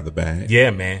cat out of the bag.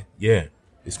 Yeah, man. Yeah,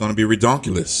 it's going to be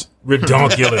redonkulous.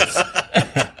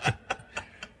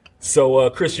 So,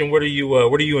 Christian, what are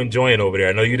you enjoying over there?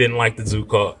 I know you didn't like the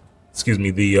the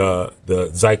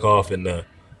Zykoff and the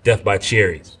Death by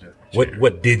Cherries.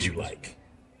 What did you like?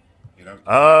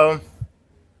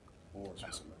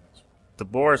 The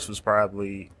Boris was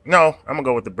probably I'm gonna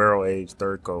go with the barrel aged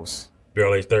Third Coast.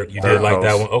 Barrel aged Third. You did like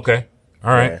that one? Okay.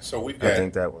 All right. Yeah, so we've got, I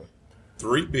think that one.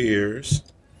 3 beers.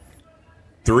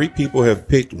 3 people have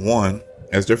picked one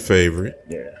as their favorite.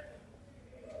 Yeah.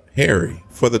 Harry,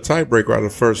 for the tiebreaker out of the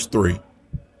first 3,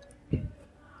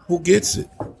 who gets it?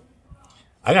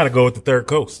 I got to go with the Third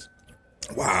Coast.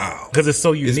 Wow. Because it's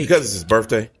so unique. Is it because it's his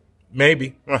birthday?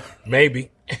 Maybe.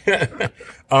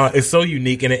 It's so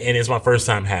unique, and it's my first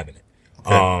time having it.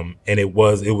 Okay. And it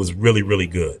was really, really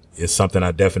good. It's something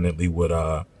I definitely would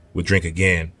drink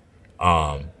again.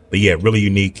 But yeah, really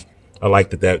unique. I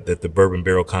like that the bourbon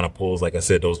barrel kind of pulls, like I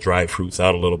said, those dried fruits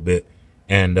out a little bit,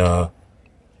 and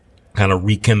kind of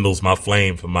rekindles my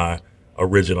flame for my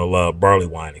original barley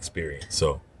wine experience.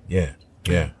 So yeah.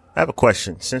 I have a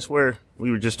question. Since we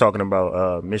were just talking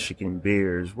about Michigan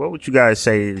beers, what would you guys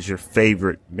say is your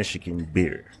favorite Michigan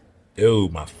beer? Ooh,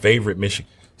 my favorite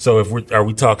Michigan. So are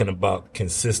we talking about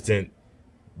consistent,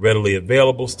 readily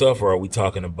available stuff, or are we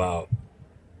talking about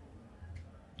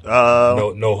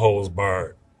no holds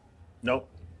barred? Nope.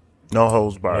 No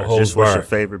holds barred. Just what's your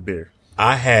favorite beer?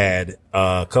 I had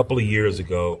a couple of years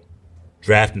ago,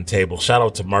 Drafting Table, shout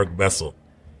out to Mark Bessel,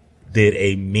 did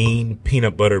a mean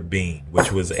peanut butter bean,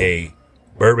 which was a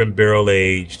bourbon barrel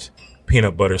aged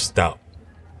peanut butter stout.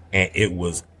 And it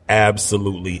was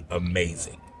absolutely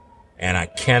amazing. And I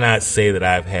cannot say that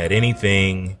I've had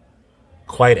anything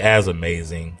quite as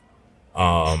amazing.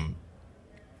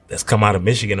 that's come out of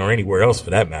Michigan or anywhere else for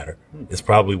that matter. It's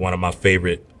probably one of my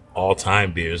favorite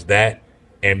all-time beers. That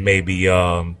and maybe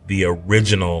the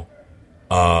original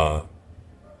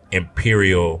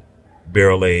Imperial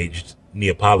barrel-aged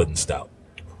Neapolitan stout.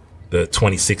 The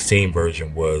 2016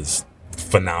 version was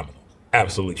phenomenal,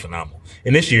 absolutely phenomenal.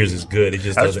 And this year's is good. It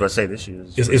just I was doesn't. about to say this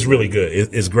year's. It's really good.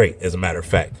 It's great, as a matter of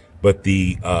fact. But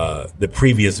the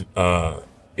previous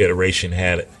iteration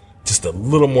had just a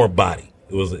little more body.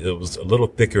 It was a little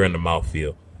thicker in the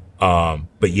mouthfeel.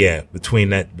 But yeah, between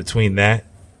that,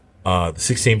 the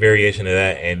 16 variation of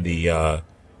that and the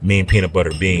mean peanut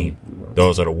butter bean,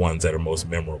 those are the ones that are most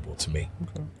memorable to me.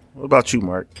 Okay. What about you,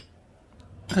 Mark?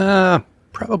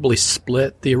 Probably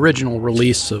split. The original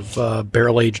release of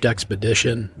Barrel Aged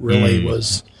Expedition really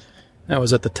was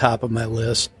at the top of my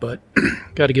list, but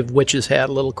got to give Witch's Hat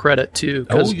a little credit too.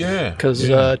 Because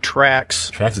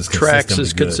Trax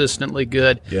is consistently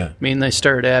good. Yeah. I mean, they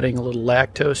started adding a little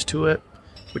lactose to it,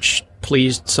 which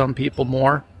pleased some people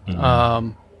more.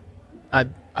 I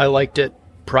liked it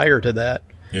prior to that.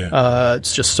 Yeah.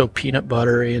 It's just so peanut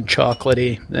buttery and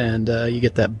chocolatey, and you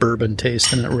get that bourbon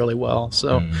taste in it really well.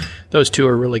 So those two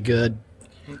are really good.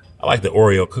 I like the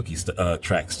Oreo cookie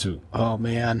tracks too. Oh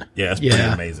man, yeah, it's pretty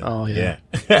amazing. Oh yeah.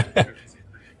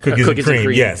 Cookies and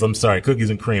cream. Yes, I'm sorry, cookies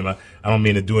and cream. I don't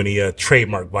mean to do any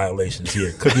trademark violations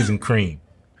here. Cookies and cream.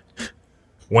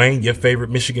 Wayne, your favorite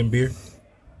Michigan beer?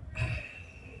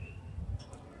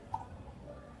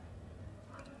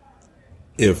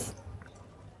 I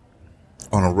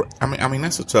mean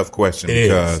that's a tough question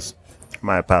because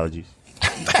my apologies.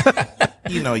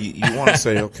 You want to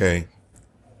say, okay,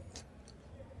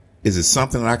 is it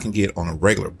something that I can get on a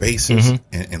regular basis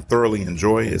and thoroughly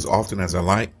enjoy as often as I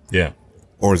like? Yeah.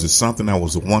 Or is it something that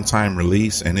was a one-time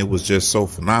release and it was just so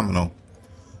phenomenal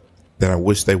that I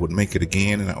wish they would make it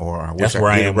again? Or I wish that's where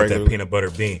I am with that peanut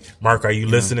butter bean. Mark, are you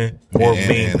listening? More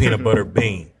bean, peanut butter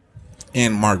bean.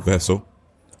 And Mark Vessel,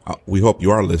 we hope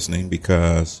you are listening,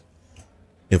 because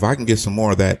if I can get some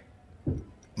more of that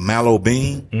mallow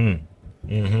bean,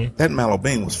 that mallow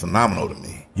bean was phenomenal to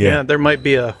me. Yeah, there might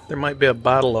be a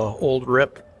bottle of Old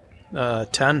Rip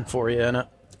 10 for you in it.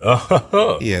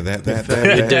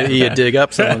 Yeah, you dig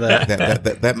up some of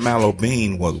that. that mallow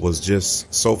bean was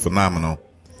just so phenomenal.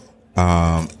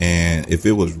 And if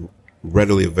it was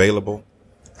readily available,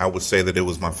 I would say that it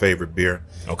was my favorite beer.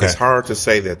 Okay. It's hard to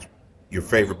say that your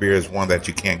favorite beer is one that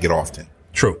you can't get often.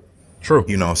 True.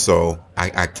 So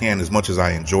I can't, as much as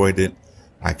I enjoyed it,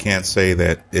 I can't say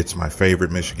that it's my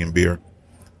favorite Michigan beer,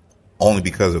 only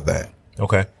because of that.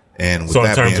 Okay. And with so in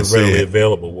that terms being of readily said,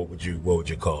 available, what would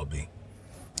your call be?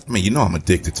 I mean, I'm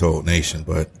addicted to Old Nation,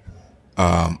 but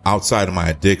outside of my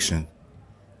addiction,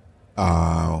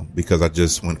 because I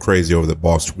just went crazy over the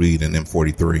Boston Reed and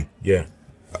M43. Yeah.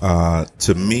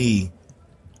 To me,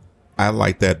 I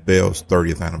like that Bell's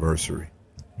 30th anniversary.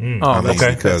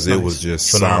 Because it was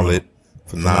just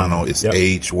phenomenal. It's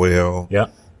aged well. Yeah.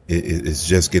 It's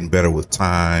just getting better with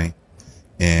time.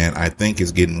 And I think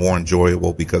it's getting more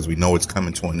enjoyable because we know it's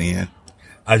coming to an end.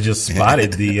 I just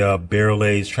spotted the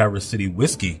barrel-aged Traverse City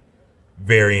whiskey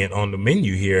variant on the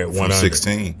menu here at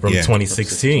 116 from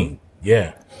 2016.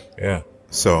 Yeah.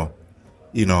 So,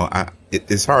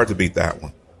 it's hard to beat that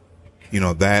one.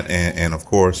 That and of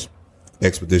course,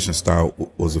 Expedition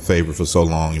Stout was a favorite for so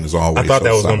long. It was always. I thought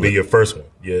that was going to be your first one,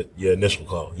 your initial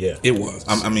call. Yeah, it was.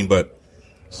 But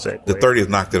the 30th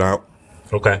knocked it out.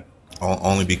 Okay.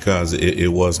 Only because it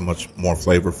was much more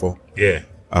flavorful. Yeah.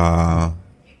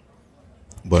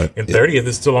 But 30th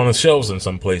is still on the shelves in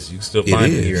some places. You can still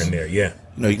find it here and there. Yeah.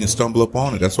 You can stumble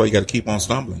upon it. That's why you got to keep on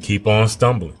stumbling. Keep on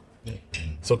stumbling.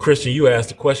 So, Christian, you asked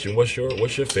the question. What's your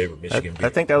favorite Michigan beer? I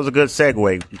think that was a good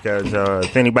segue because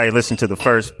if anybody listened to the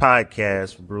first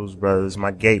podcast, Brewz Brothaz,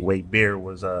 my gateway beer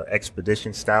was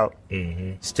Expedition Stout.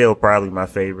 Still probably my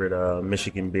favorite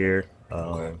Michigan beer.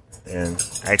 And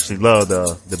I actually love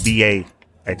the BA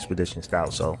Expedition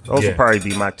Stout. So those would probably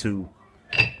be my two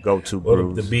go-to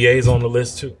brews. The BA's on the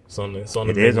list too.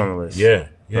 It is on the list. Yeah.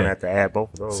 I'm gonna have to add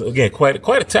both of those. So again, quite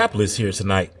a tap list here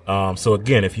tonight. So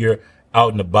again, if you're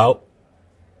out and about,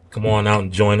 come on out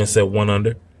and join us at One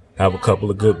Under. Have a couple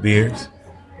of good beers.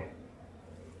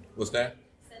 What's that?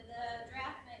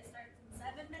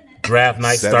 Draft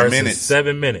night starts in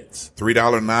 7 minutes.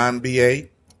 $3 non-BA,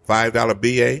 $5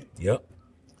 BA. Yep.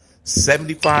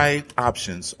 75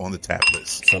 options on the tap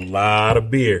list. It's a lot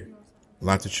of beer. A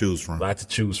lot to choose from.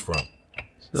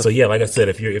 So yeah, like I said,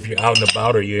 if you're out and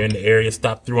about or you're in the area,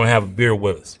 stop through and have a beer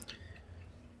with us.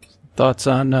 Thoughts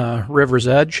on River's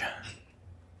Edge?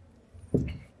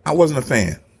 I wasn't a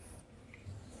fan.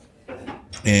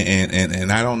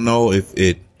 And I don't know if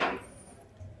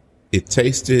it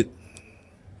tasted.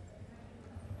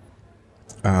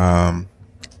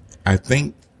 I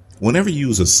think whenever you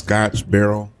use a Scotch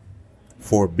barrel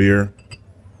for a beer,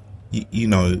 you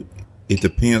know, it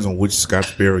depends on which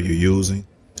Scotch barrel you're using.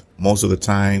 Most of the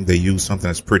time, they use something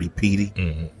that's pretty peaty,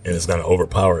 and it's going to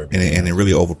overpower it, and it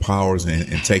really overpowers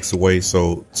and takes away.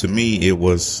 So to me, it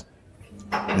was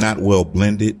not well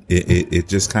blended. It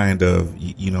just kind of,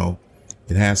 you know,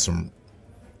 it has some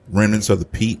remnants of the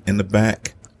peat in the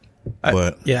back.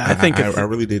 But I think I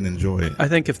really didn't enjoy it. I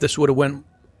think if this would have went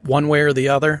one way or the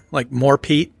other, like more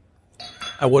peat,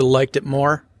 I would have liked it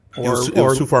more. It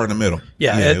was too far in the middle.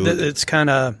 Yeah, it's kind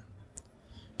of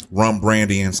rum,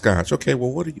 brandy, and scotch. Okay,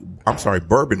 well, I'm sorry,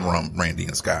 bourbon, rum, brandy,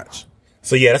 and scotch.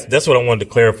 So yeah, that's what I wanted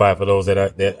to clarify for those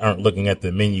that aren't looking at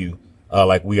the menu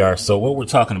like we are. So what we're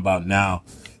talking about now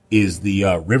is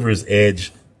the River's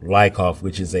Edge Lykoff,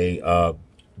 which is a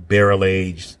barrel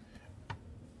aged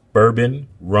bourbon,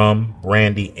 rum,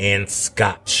 brandy, and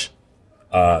scotch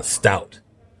stout,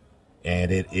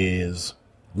 and it is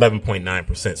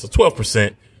 11.9%. So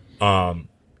 12%.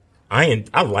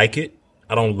 I like it.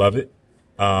 I don't love it.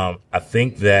 I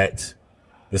think that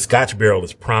the Scotch barrel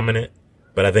is prominent,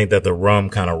 but I think that the rum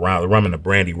the rum and the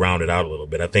brandy round it out a little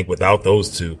bit. I think without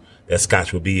those two, that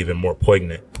Scotch would be even more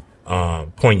poignant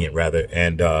rather,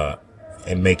 and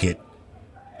make it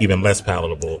even less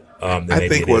palatable. Than I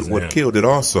think what killed it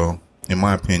also, in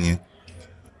my opinion,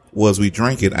 was we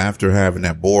drank it after having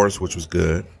that Boris, which was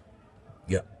good.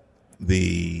 Yep.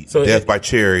 The Death by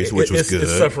Cherries, which was good.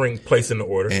 It's suffering place in the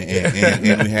order.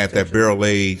 And we had that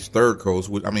barrel-aged Third Coast.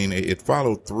 It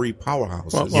followed three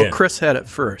powerhouses. Well, Chris had it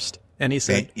first, and he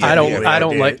said, "I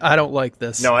don't like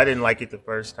this." No, I didn't like it the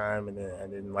first time, and then I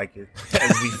didn't like it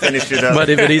as we finished it up.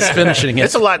 But he's finishing it.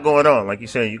 It's a lot going on. Like you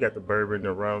said, you got the bourbon,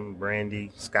 the rum,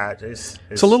 brandy, scotch. It's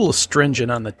a little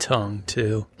astringent on the tongue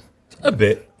too. A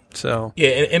bit. So yeah,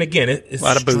 and again, it's a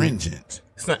lot of astringent.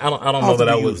 It's not, I don't know that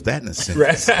I would use that in a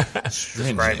sentence.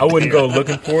 I wouldn't go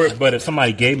looking for it, but if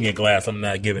somebody gave me a glass, I'm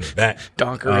not giving it back.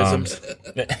 Donkerisms.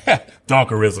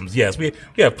 Donkerisms, yes. We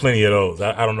have plenty of those.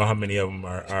 I don't know how many of them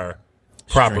are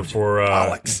proper for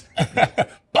bollocks.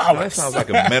 Bollocks. That sounds like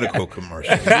a medical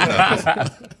commercial.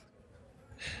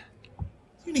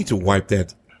 You need to wipe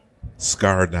that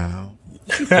scar down.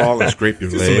 You fall and scrape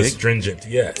your leg. Some astringent,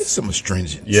 yes. Get some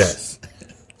astringent. Yes.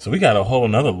 So we got a whole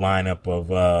another lineup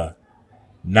of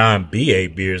non-BA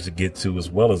beers to get to, as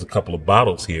well as a couple of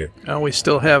bottles here. We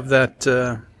still have that.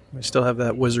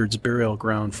 Wizard's Burial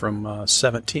Ground from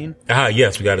 17.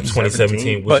 Yes, we got a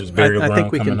 2017 Wizard's Burial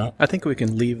Ground coming up. I think we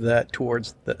can leave that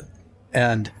towards the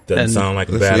end. Doesn't sound like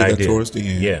a bad idea. Towards the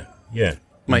end. Yeah.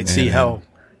 Might see how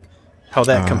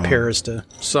that compares to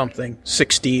something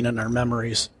 16 in our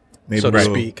memories, so to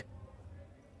speak.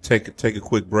 Take a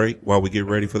quick break while we get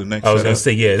ready for the next. I was going to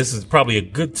say, this is probably a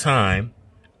good time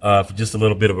for just a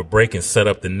little bit of a break and set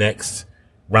up the next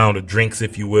round of drinks,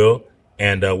 if you will.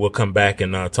 And we'll come back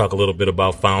and talk a little bit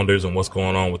about Founders and what's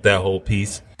going on with that whole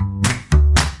piece.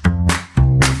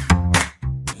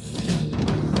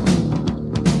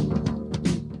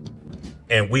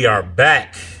 And we are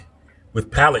back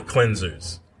with Palate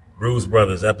Cleansers, Brewz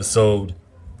Brothaz, episode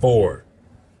 4,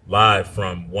 live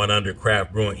from One Under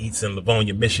Craft Brewing Eats in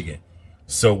Livonia, Michigan.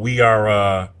 So we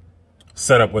are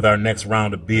set up with our next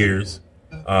round of beers,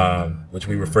 which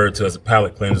we refer to as a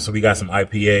palate cleanser. So we got some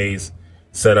IPAs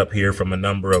set up here from a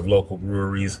number of local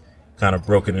breweries, kind of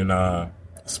broken and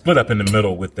split up in the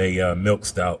middle with a milk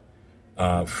stout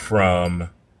from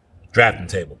Drafting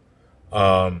Table.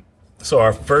 So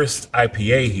our first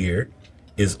IPA here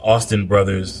is Austin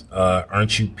Brothers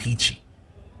Aren't You Peachy?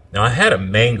 Now, I had a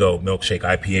mango milkshake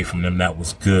IPA from them that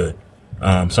was good.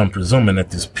 So I'm presuming that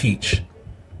this peach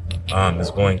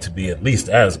is going to be at least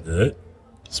as good.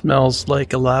 Smells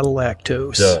like a lot of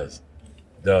lactose. Does.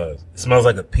 It smells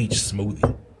like a peach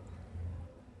smoothie.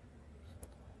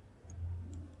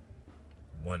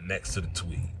 One next to the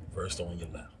tweed. First on your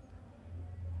left.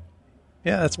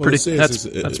 Yeah, that's pretty tasty.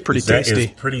 It's exactly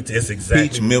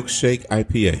peach milkshake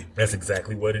IPA. That's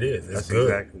exactly what it is. That's good.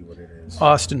 Exactly what it is.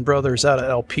 Austin Brothers out of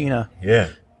Alpena. Yeah.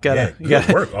 Gotta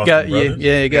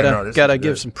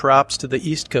give some props to the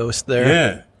East Coast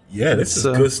there. Yeah, this is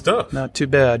good stuff. Not too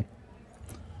bad.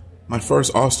 My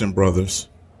first Austin Brothers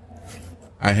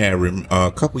I had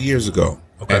a couple years ago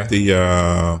at the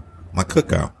my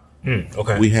cookout.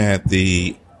 Okay. We had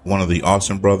one of the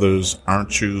Austin Brothers,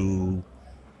 Aren't You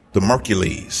the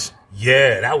Mercules?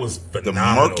 Yeah, that was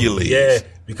phenomenal. The Mercules. Yeah,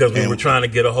 because we were trying to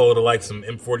get a hold of like some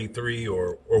M43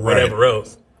 or whatever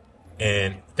else.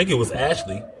 And I think it was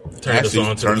Ashley turned us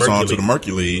on to the Mercules.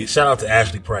 Mercules. Shout out to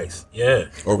Ashley Price. Yeah.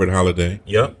 Over at Holiday.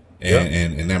 Yep.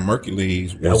 And that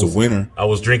Mercules was a winner. I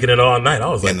was drinking it all night. I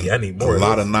was like, I need more. A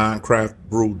lot of non-craft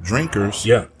brew drinkers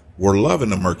were loving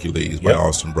the Mercules by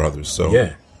Austin Brothers. So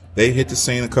they hit the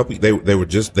scene a couple. They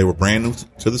were brand new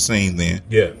to the scene then.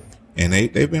 Yeah. And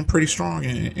they've been pretty strong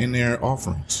in their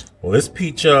offerings. Well, this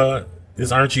peach,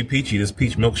 this Aren't You Peachy, this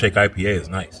peach milkshake IPA is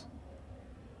nice.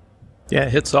 Yeah,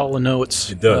 it hits all the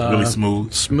notes. It does, really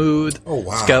smooth. Smooth. Oh,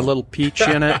 wow. It's got a little peach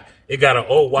in it. It got an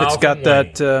wow. It's got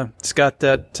that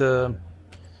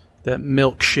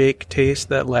milkshake taste,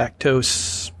 that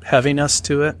lactose heaviness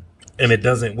to it. And it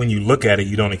doesn't, when you look at it,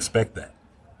 you don't expect that.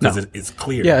 Because it's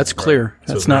clear. Yeah, it's clear.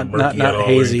 So it's not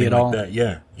hazy at all. Like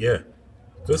yeah. Good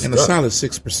and stuff. a solid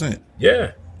 6%.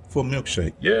 Yeah. For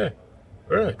milkshake. Yeah.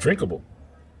 All right, drinkable.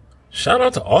 Shout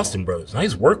out to Austin Brothers.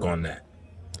 Nice work on that.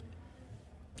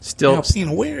 Still,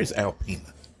 Alpena. Where is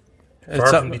Alpena? Far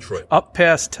from Detroit. Up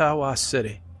past Tawas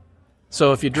City.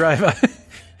 So if you drive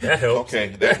that helps. Okay.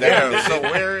 That So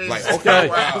where is okay,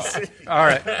 wow.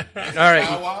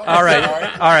 All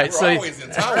right. So always in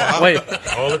Tawa. wait,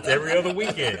 Every other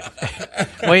weekend.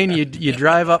 Wayne, you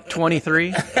drive up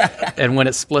 23, and when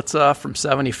it splits off from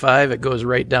 75, it goes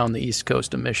right down the east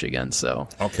coast of Michigan. So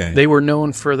they were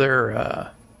known for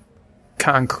their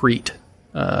concrete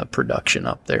production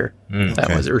up there.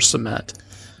 That was their cement.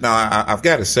 Now, I've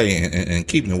got to say, and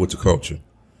keeping it with the culture,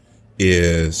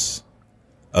 is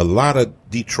a lot of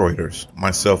Detroiters,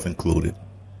 myself included,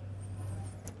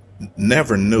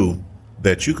 never knew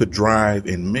that you could drive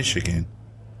in Michigan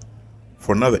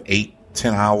for another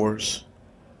 8-10 hours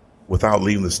without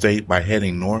leaving the state by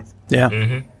heading north. Yeah.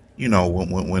 Mm-hmm. You know,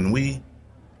 when we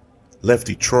left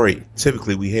Detroit,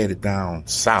 typically we headed down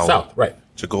south right.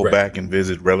 to go back and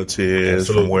visit relatives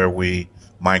from where we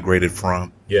migrated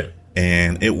from. Yeah.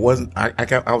 And it wasn't,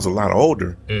 I was a lot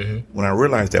older when I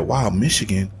realized that, wow,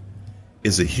 Michigan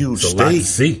is a huge state. A lot to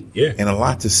see. Yeah. And a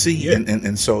lot to see. Yeah.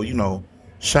 And so, you know,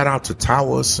 shout out to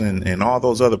Tawas and all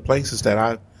those other places that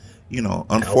I, you know,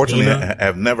 unfortunately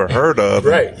have never heard of.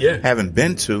 Right. Yeah. Haven't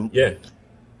been to. Yeah.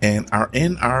 And are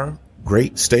in our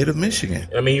great state of Michigan.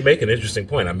 I mean, you make an interesting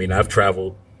point. I mean, I've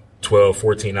traveled 12,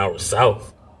 14 hours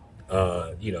south,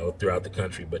 you know, throughout the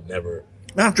country, but never.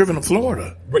 Man, I've driven to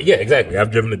Florida. Yeah, exactly.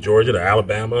 I've driven to Georgia, to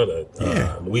Alabama,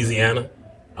 to Louisiana,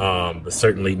 but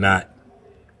certainly not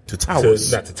to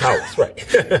Tawas. Not to Tawas, right.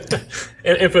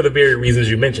 and for the very reasons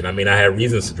you mentioned. I mean, I had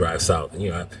reasons to drive south. You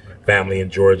know, I have family in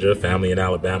Georgia, family in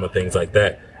Alabama, things like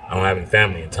that. I don't have any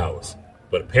family in Tawas.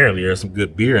 But apparently there's some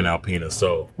good beer in Alpena.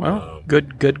 So,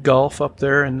 good golf up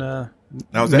there in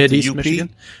now, is that Mid-East the UP?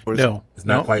 Michigan. No, it's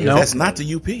not quite. No. That's not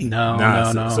the UP.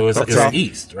 No. So it's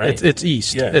east, right? It's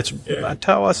east. Yeah.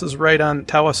 Tawas is right on.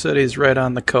 Tawas City is right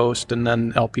on the coast, and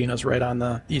then Alpena's right on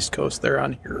the east coast. They're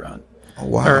on Huron,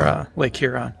 or Lake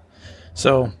Huron.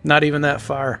 So not even that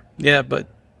far. Yeah, but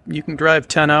you can drive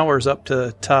 10 hours up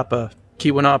to top of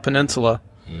Keweenaw Peninsula.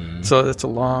 So that's a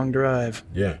long drive.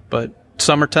 Yeah, but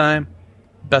summertime,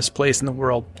 best place in the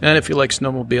world. And if you like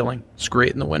snowmobiling, it's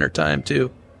great in the wintertime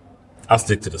too. I'll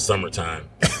stick to the summertime.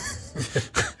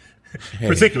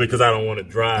 Particularly because I don't want to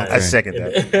drive. I second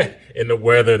that. In the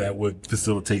weather that would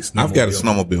facilitate snowmobiling. I've got a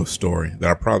snowmobile story that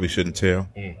I probably shouldn't tell,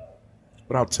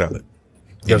 but I'll tell it.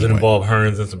 Does it involve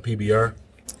Hearns and some PBR?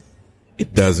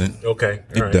 It doesn't. Okay.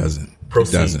 It doesn't.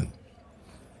 Proceed. It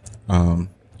doesn't.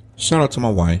 Shout out to my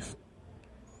wife.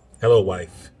 Hello,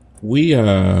 wife. We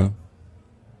had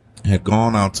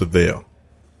gone out to Vail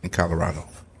in Colorado.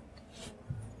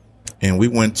 And we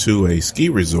went to a ski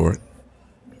resort.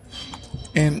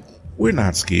 And we're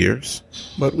not skiers,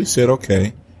 but we said,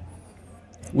 okay,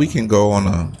 we can go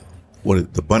on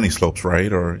the bunny slopes,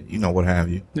 right? Or, you know, what have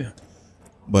you. Yeah.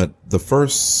 But the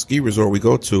first ski resort we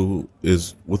go to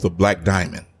is with a black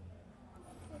diamond.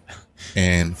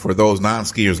 And for those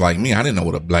non-skiers like me, I didn't know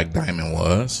what a black diamond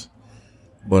was.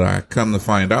 But I come to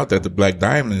find out that the black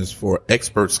diamond is for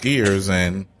expert skiers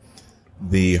and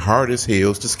the hardest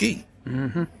hills to ski.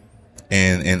 Mm-hmm.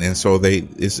 And so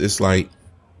it's like,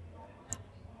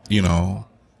 you know,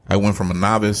 I went from a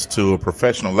novice to a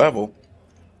professional level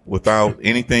without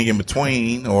anything in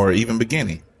between or even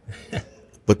beginning.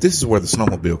 But this is where the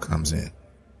snowmobile comes in.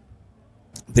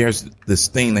 There's this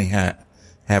thing they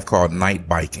have called night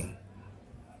biking.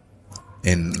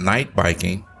 And night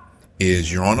biking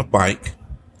is you're on a bike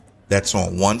that's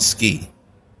on one ski.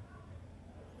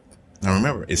 Now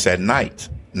remember, it's at night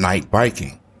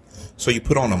biking. So you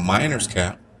put on a miner's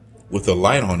cap with a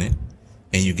light on it,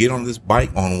 and you get on this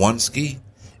bike on one ski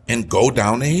and go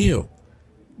down the hill.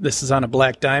 This is on a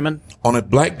black diamond? On a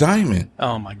black diamond.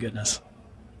 Oh, my goodness.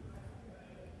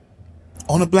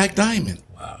 On a black diamond.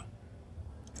 Wow.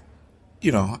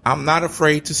 You know, I'm not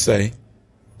afraid to say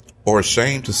or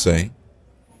ashamed to say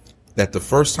that the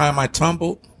first time I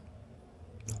tumbled,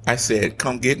 I said,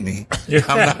 "Come get me."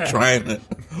 I'm not trying to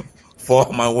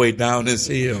fall my way down this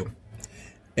hill.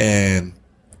 And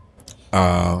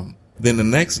then the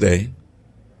next day,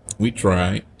 we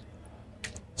tried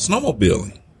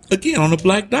snowmobiling again on the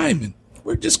Black Diamond.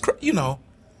 We're just,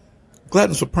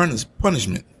 gluttons for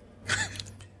punishment.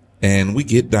 And we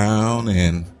get down,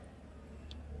 and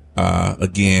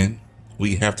again,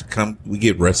 we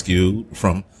get rescued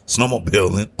from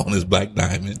snowmobiling on this Black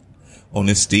Diamond on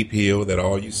this steep hill that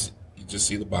you just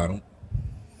see the bottom.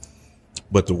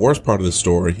 But the worst part of the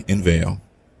story in Vail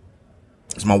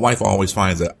is my wife always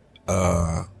finds a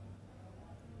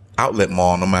outlet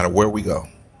mall no matter where we go.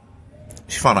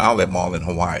 She found an outlet mall in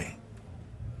Hawaii.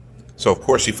 So, of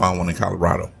course, she found one in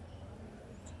Colorado.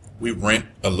 We rent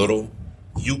a little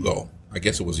Yugo. I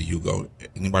guess it was a Yugo.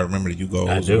 Anybody remember the Yugo?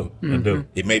 I do.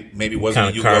 It maybe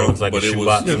wasn't a car Yugo, looks like but a it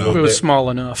shoebox. was, It was small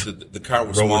enough. The car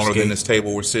was Roller smaller skate. than this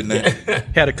table we're sitting at.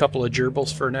 Had a couple of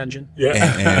gerbils for an engine. Yeah.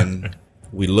 and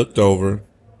we looked over.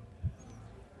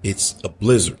 It's a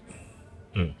blizzard.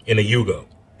 In a Yugo.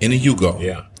 In a Yugo.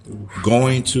 Yeah.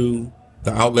 Going to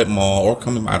the outlet mall or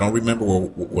coming, I don't remember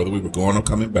whether we were going or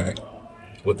coming back.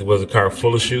 Was the car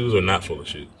full of shoes or not full of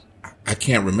shoes? I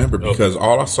can't remember because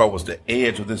all I saw was the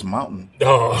edge of this mountain.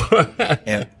 Oh.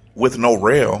 And with no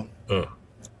rail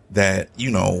that,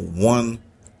 one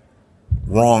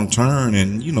wrong turn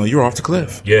and, you're off the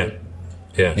cliff. Yeah.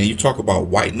 Yeah. And you talk about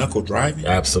white knuckle driving.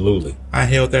 Absolutely. I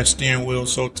held that steering wheel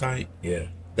so tight. Yeah.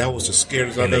 That was the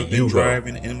scariest I've In a ever been Yugo.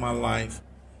 driving in my life.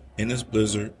 In this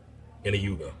blizzard. In a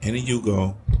Yugo. In a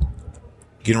Yugo.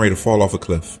 Getting ready to fall off a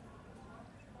cliff.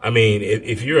 I mean,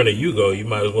 if you're in a Yugo, you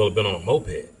might as well have been on a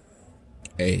moped.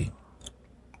 Hey,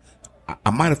 I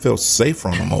might have felt safer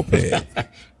on a moped.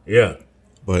 Yeah.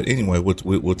 But anyway,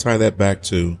 we'll tie that back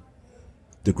to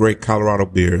the great Colorado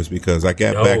beers because I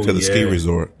got back to the ski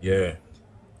resort. Yeah.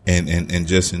 And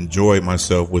just enjoyed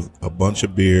myself with a bunch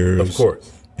of beers. Of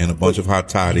course. And a bunch of hot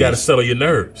toddies. You got to settle your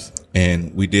nerves.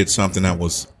 And we did something that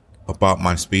was about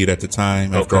my speed at the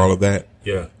time after all of that.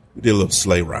 Yeah. We did a little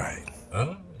sleigh ride.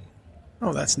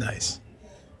 Oh, that's nice.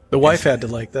 The wife had to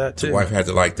like that, too. The wife had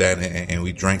to like that, and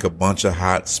we drank a bunch of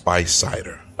hot spice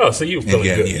cider. Oh, so you were feeling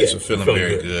good. Yeah, so feeling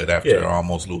very good after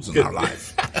almost losing our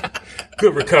life.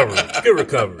 Good recovery. Good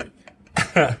recovery.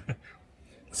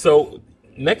 So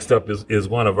next up is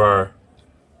one of our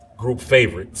group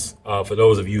favorites. For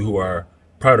those of you who are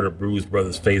part of the Brewz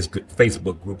Brothaz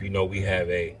Facebook group, we have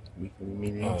a weekly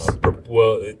meetings.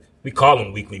 We call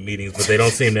them weekly meetings, but they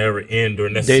don't seem to ever end or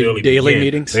necessarily daily begin.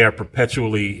 meetings. They are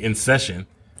perpetually in session.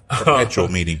 Perpetual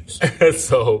meetings.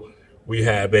 So we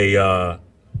have a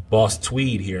Boss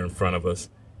Tweed here in front of us.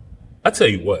 I tell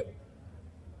you what,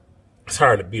 it's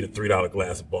hard to beat a $3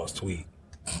 glass of Boss Tweed.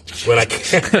 When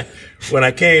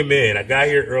I came in, I got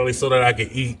here early so that I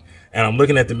could eat, and I'm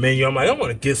looking at the menu. I'm like, I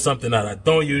want to get something that I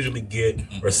don't usually get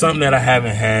or something that I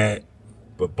haven't had,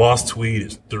 but Boss Tweed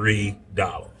is $3.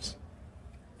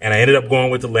 And I ended up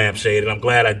going with the lampshade, and I'm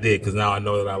glad I did because now I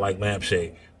know that I like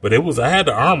lampshade. But I had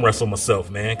to arm wrestle myself,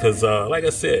 man, because like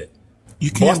I said,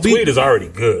 Boss Tweed is already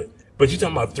good. But you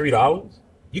talking about $3?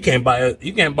 You can't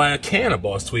buy a can of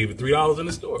Boss Tweed for $3 in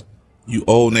the store. You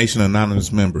Old Nation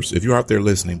Anonymous members, if you're out there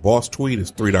listening, Boss Tweed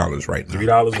is $3 right now.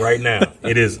 $3 right now.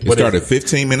 It is. It started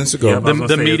 15 minutes ago. Yeah,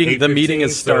 the meeting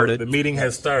has started. The meeting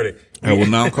has started. I will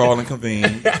now call and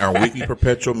convene our weekly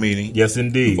perpetual meeting. Yes,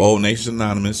 indeed. Of Old Nation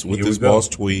Anonymous with Here this we go. Boss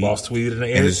Tweed. Boss Tweed and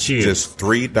it's cheers. just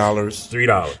 $3.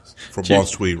 $3 for Boss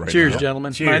Tweed right Cheers, now.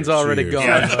 gentlemen. Cheers. Mine's already Cheers. gone.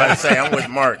 Yeah, I was about to say, I'm with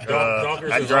Mark.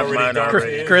 Dunkers I is dropped already mine dark.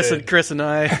 already. Chris and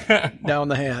I down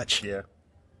the hatch. Yeah.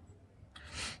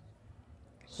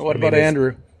 What about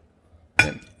Andrew?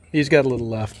 He's got a little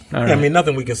left. All right. I mean,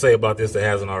 nothing we can say about this that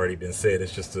hasn't already been said.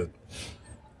 It's just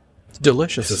It's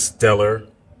delicious. it's a stellar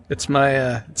It's my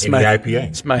IPA.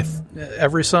 It's my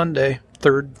every Sunday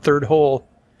third hole.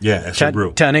 Yeah, that's your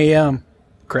brew. 10 a.m.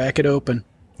 Crack it open.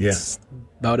 Yeah. It's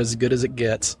about as good as it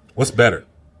gets. What's better?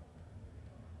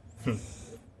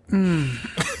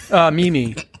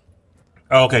 Mimi.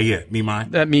 Oh, okay, yeah, me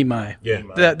mine. That me my. Yeah.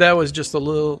 That was just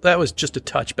a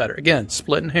touch better. Again,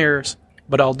 splitting hairs,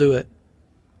 but I'll do it.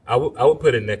 I would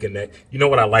put it neck and neck. You know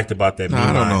what I liked about that? No,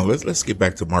 I don't know. Let's get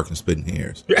back to Mark and splitting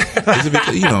hairs. Is it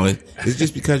because, it's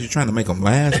just because you're trying to make them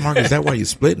last, Mark? Is that why you're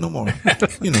splitting them, or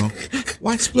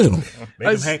why split them?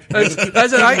 Because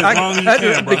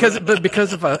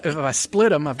if I split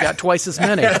them, I've got twice as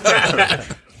many. That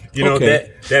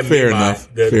Fair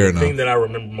enough. The thing that I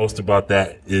remember most about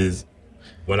that is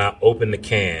when I opened the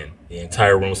can, the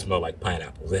entire room smelled like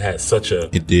pineapples. It had such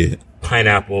a It did.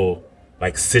 pineapple,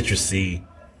 like citrusy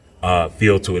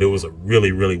feel to it. It was a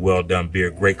really, really well done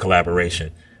beer. Great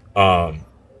collaboration. But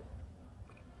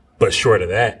short of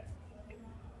that,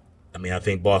 I mean, I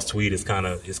think Boss Tweed is kind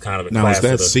of a Now, class. is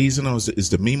that seasonal? Is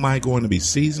the Me going to be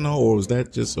seasonal, or is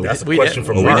that just that's a question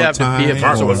from we'd Mark? have to be if it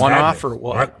was a one-off or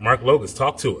what? Mark Logus,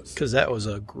 talk to us. Because that was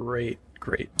a great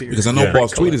beer. Because I know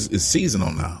Boss Tweed is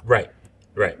seasonal now. Right.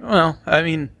 Well, I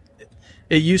mean,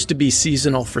 it used to be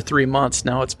seasonal for 3 months.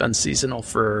 Now it's been seasonal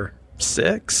for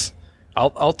 6.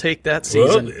 I'll take that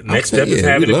season. Well, next step is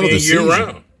having it be year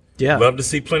round. Yeah. Love to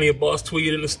see plenty of Boss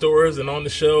Tweed in the stores and on the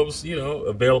shelves,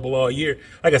 available all year.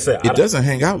 Like I said, it doesn't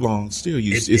hang out long still.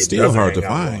 It's still hard to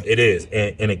find. It is.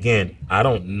 And again, I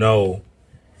don't know.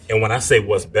 And when I say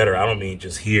what's better, I don't mean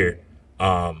just here.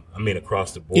 I mean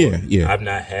across the board. Yeah. I've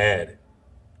not had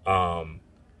a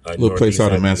little place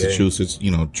out in IPA. Massachusetts,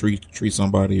 treat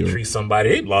somebody. Treat somebody.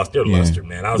 They lost their luster,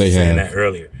 man. I was just saying that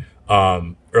earlier.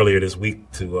 Earlier this week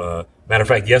matter of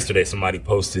fact, yesterday somebody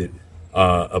posted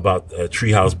about a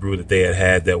Treehouse brew that they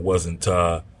had that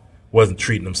wasn't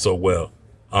treating them so well.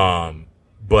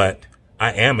 But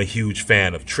I am a huge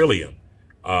fan of Trillium.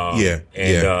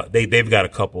 They've got a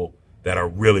couple that are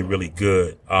really, really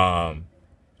good.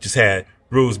 Just had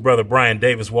Brew's brother Brian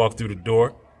Davis walk through the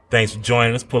door. Thanks for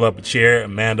joining us. Pull up a chair.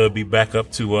 Amanda will be back up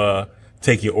to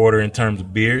take your order in terms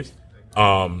of beers.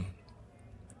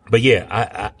 But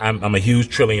yeah, I'm a huge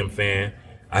Trillium fan.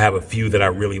 I have a few that I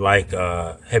really like.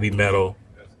 Heavy Metal,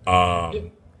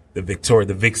 the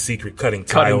Vic Secret Cutting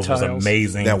Tiles was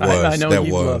amazing. I know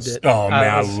you loved it. Oh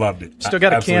man, I loved it. Still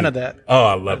got a can of that. Oh,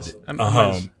 I loved it.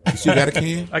 You still got a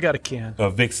can? I got a can.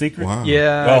 Vic Secret. Wow.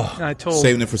 Yeah, I told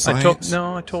saving it for science.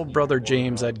 I told brother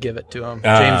James I'd give it to him.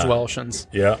 James Welshans.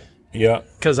 Yeah.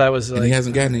 Because I was like, and he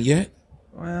hasn't gotten it yet.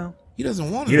 Well, he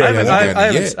doesn't want it.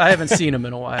 I haven't seen him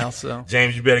in a while. So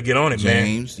James, you better get on it,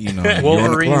 man. James,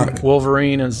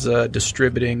 Wolverine is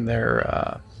distributing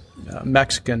their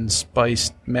Mexican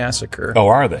spiced massacre. Oh,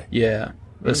 are they? Yeah,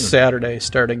 this Saturday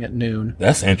starting at noon.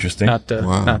 That's interesting. Not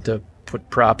to put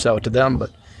props out to them,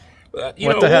 but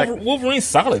what the heck? Wolverine's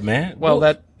solid, man.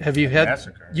 Well, you've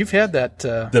had that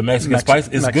the Mexican spice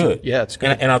is good. Yeah, it's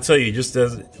good. And I'll tell you, just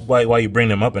as while you bring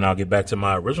them up, and I'll get back to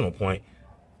my original point.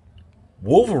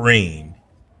 Wolverine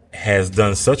has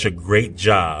done such a great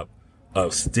job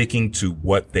of sticking to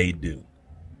what they do.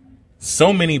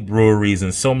 So many breweries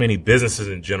and so many businesses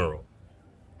in general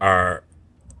are,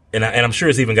 and I'm sure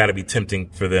it's even got to be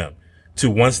tempting for them to,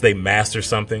 once they master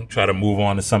something, try to move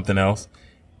on to something else.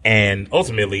 And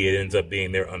ultimately it ends up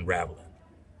being their unraveling.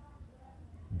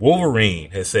 Wolverine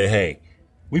has said, hey,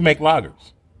 we make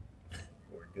lagers.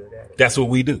 That's what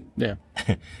we do. Yeah.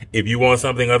 If you want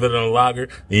something other than a lager,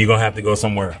 then you're going to have to go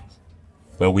somewhere else.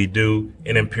 But we do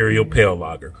an imperial pale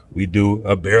lager. We do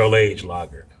a barrel aged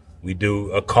lager. We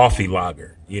do a coffee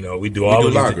lager. We do all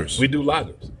of these lagers. We do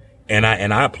lagers. And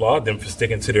I applaud them for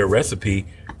sticking to their recipe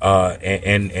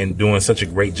and doing such a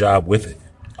great job with it.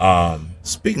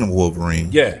 Speaking of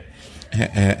Wolverine, yeah.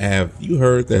 Have you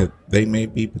heard that they may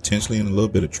be potentially in a little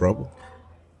bit of trouble?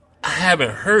 I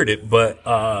haven't heard it, but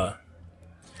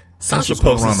Sasha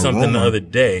posted something the other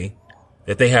day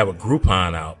that they have a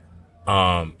Groupon out,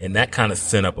 and that kind of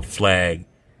sent up a flag.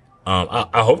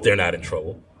 I hope they're not in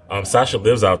trouble. Sasha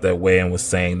lives out that way and was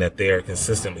saying that they are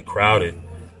consistently crowded.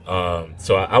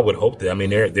 So I would hope that. I mean,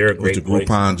 they're a great. Was the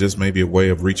Groupon just maybe a way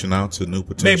of reaching out to new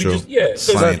potential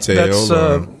clientele?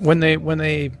 That's when they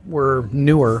were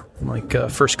newer, like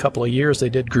first couple of years, they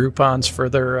did Groupons for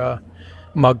their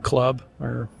mug club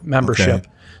or membership. Okay.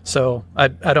 So I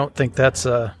don't think that's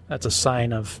a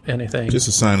sign of anything. Just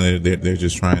a sign that they're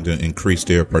just trying to increase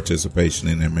their participation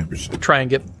in their membership. Try and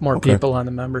get more people on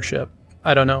the membership.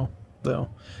 I don't know though.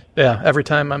 Yeah, every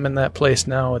time I'm in that place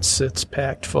now, it's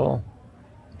packed full.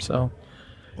 So,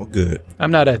 well, good.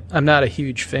 I'm not a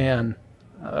huge fan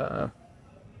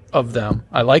of them.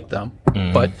 I like them,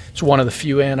 but it's one of the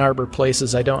few Ann Arbor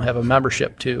places I don't have a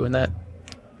membership to, and that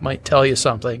might tell you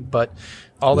something. But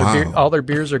all their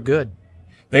beers are good.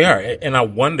 They are, and I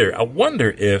wonder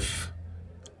if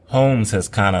Holmes has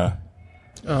kind of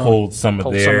pulled some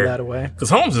of that away, because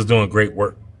Holmes is doing great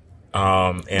work,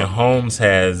 and Holmes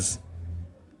has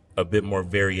a bit more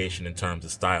variation in terms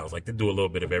of styles. Like they do a little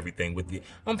bit of everything with the. I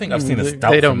don't think I've seen a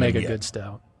stout. They don't make a good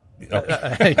stout.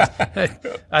 Okay.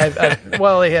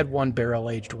 They had one barrel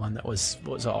aged one that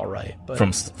was all right, but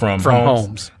from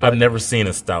Holmes. I've never seen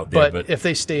a stout there, but if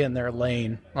they stay in their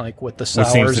lane, like with the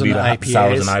sours and the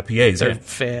IPAs, they're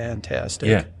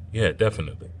fantastic. Yeah,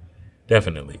 definitely.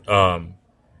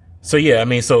 So yeah, I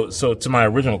mean, so to my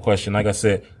original question, like I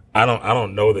said, I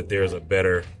don't know that there's a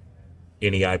better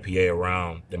any IPA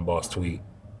around than Boss Tweed.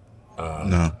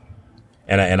 No.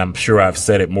 and I'm sure I've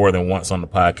said it more than once on the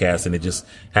podcast, and it just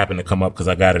happened to come up because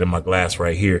I got it in my glass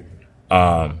right here.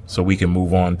 So we can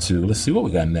move on to, let's see what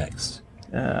we got next.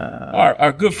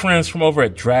 Our good friends from over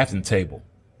at Drafting Table.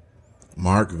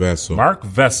 Mark Vessel. Mark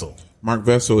Vessel,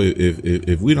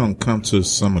 if we don't come to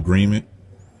some agreement,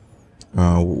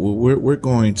 we're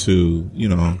going to,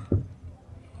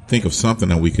 think of something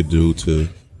that we could do to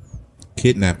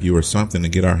kidnap you or something to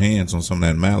get our hands on some of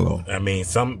that mallow. I mean,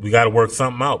 we got to work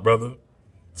something out, brother.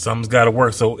 Something's got to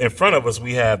work. So in front of us,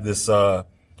 we have this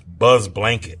Buzz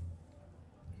blanket.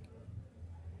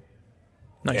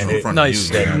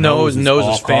 Nice. Nose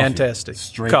is fantastic.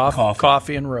 Straight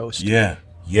coffee and roast. Yeah,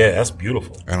 that's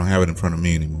beautiful. I don't have it in front of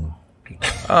me anymore.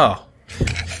 Oh.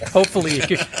 Hopefully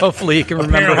you can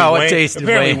remember how it tasted.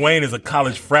 Apparently Wayne is a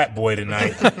college frat boy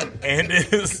tonight and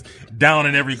is down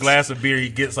in every glass of beer he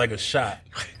gets like a shot.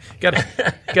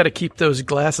 Gotta keep those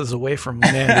glasses away from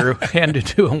Andrew. Hand it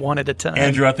to him one at a time.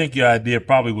 Andrew, I think your idea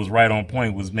probably was right on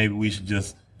point, was maybe we should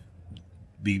just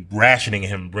be rationing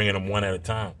him, bringing him one at a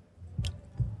time.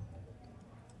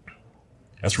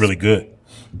 That's really good.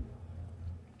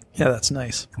 Yeah, that's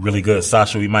nice. Really good.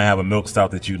 Sasha, we might have a milk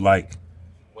stout that you like.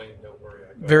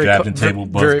 Very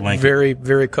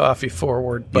Very coffee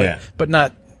forward, but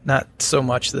not so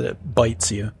much that it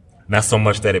bites you. Not so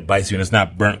much that it bites you, and it's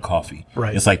not burnt coffee.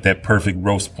 Right. It's like that perfect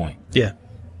roast point. Yeah.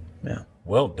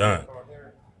 Well done.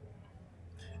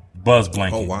 Buzz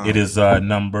blanket. Oh, wow. It is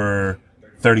number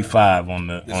 35 on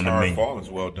the This on the hard menu. fall is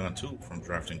well done too from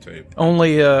Drafting Table.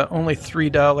 Only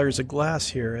 $3 a glass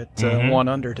here at One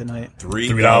Under tonight.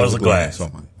 $3 a glass.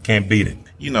 Oh my. Can't beat it.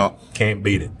 Can't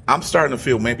beat it. I'm starting to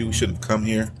feel maybe we should have come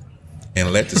here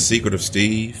and let the secret of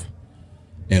Steve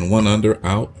and One Under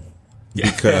out,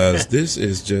 because this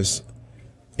is just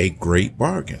a great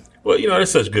bargain. Well, they're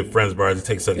such good friends, bro. They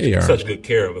take such good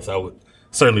care of us. I would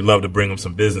certainly love to bring them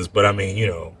some business, but I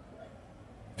mean,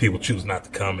 people choose not to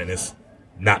come, and it's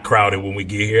not crowded when we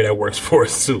get here. That works for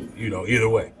us too. Either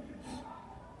way.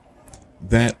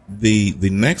 That the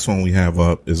next one we have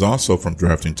up is also from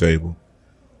Drafting Table,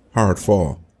 Hard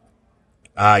Fall.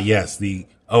 Yes, the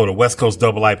West Coast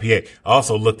Double IPA. I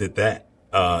also looked at that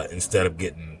instead of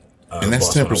getting and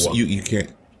that's 10%.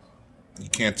 You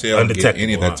can't tell get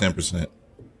any of that 10%.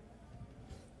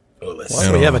 Well,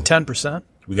 we have a 10%.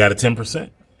 We got a 10%.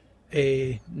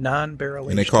 A non-barrel aged.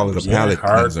 And they call it a palate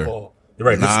cleanser. You're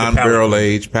right. Non-barrel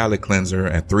aged palate cleanser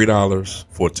at $3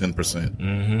 for 10%.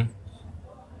 Mm-hmm.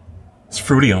 It's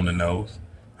fruity on the nose.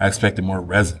 I expected more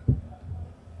resin.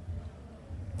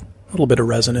 A little bit of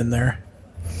resin in there.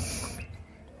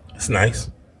 It's nice.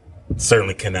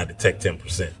 Certainly cannot detect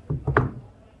 10%.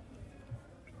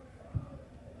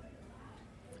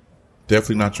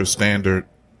 Definitely not your standard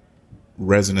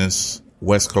resinous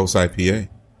West Coast IPA.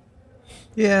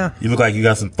 Yeah. You look like you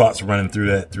got some thoughts running through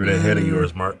that head of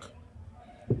yours, Mark.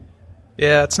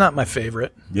 Yeah, it's not my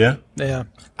favorite. Yeah? Yeah.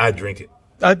 I drink it.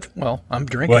 I'm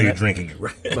drinking it. Well, you're drinking it,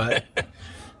 right? But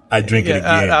I drink it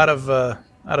again.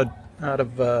 Out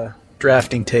of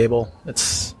Drafting Table,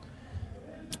 it's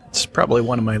probably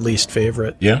one of my least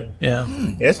favorite. Yeah? Yeah.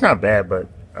 It's not bad, but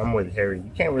I'm with Harry.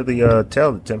 You can't really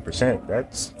tell the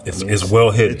 10%. It's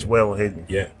well hidden. It's well hidden.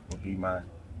 Yeah. Would be my.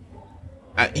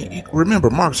 Remember,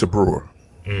 Mark's a brewer.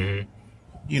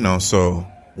 Mm-hmm. So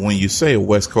when you say a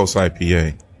West Coast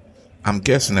IPA, I'm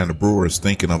guessing that a brewer is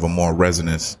thinking of a more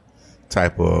resinous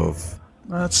type of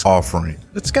offering.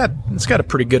 It's got a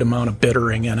pretty good amount of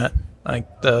bittering in it.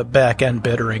 Like the back end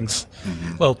bittering's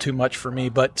a little too much for me,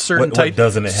 but what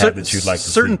doesn't it have that you'd like to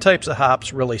see? Certain types of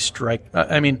hops really strike.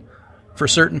 I mean, for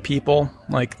certain people,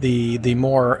 like the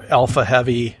more alpha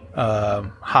heavy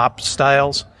hop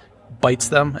styles bites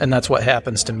them, and that's what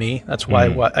happens to me. That's why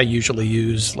I usually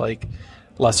use like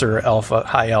lesser alpha,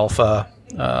 high alpha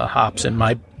hops in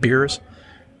my beers.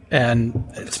 And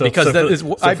it's because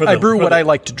I brew what I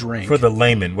like to drink. For the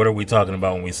layman, what are we talking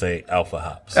about when we say alpha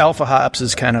hops? Alpha hops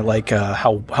is kind of like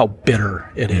how bitter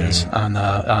it is on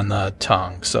the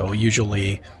tongue. So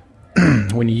usually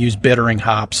when you use bittering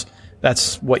hops,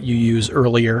 that's what you use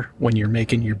earlier when you're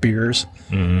making your beers.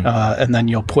 And then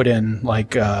you'll put in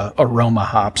like aroma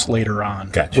hops later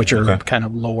on, which are kind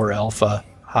of lower alpha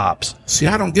hops. See,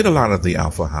 I don't get a lot of the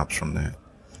alpha hops from that.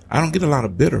 I don't get a lot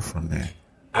of bitter from that.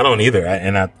 I don't either.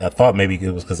 I thought maybe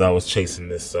it was because I was chasing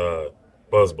this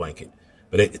Buzz blanket.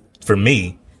 But for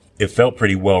me, it felt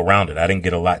pretty well-rounded. I didn't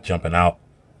get a lot jumping out,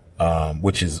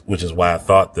 which is why I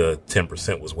thought the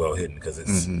 10% was well hidden, because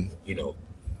it's,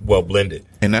 well blended.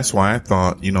 And that's why I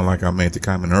thought, like I made the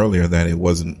comment earlier, that it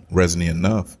wasn't resiny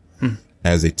enough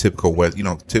as a typical West,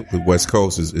 typically West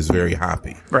Coast is very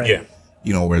hoppy. Right.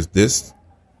 Yeah. Whereas this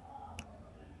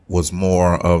was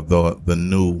more of the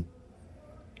new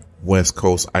West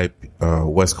Coast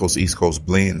East Coast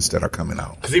blends that are coming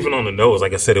out. Because even on the nose,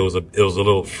 like I said, it was a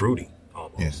little fruity,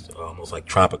 almost like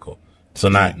tropical. So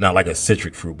not like a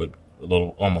citric fruit, but a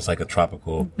little almost like a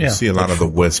tropical. You see a lot of the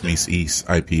West meets East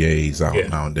IPAs out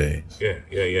nowadays.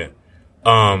 Yeah.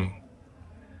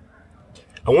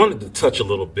 I wanted to touch a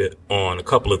little bit on a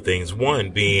couple of things.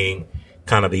 One being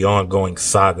kind of the ongoing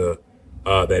saga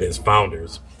that is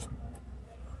Founders.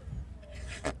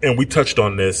 And we touched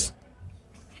on this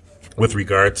with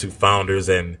regard to Founders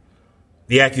and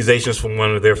the accusations from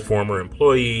one of their former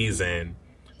employees and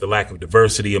the lack of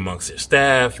diversity amongst their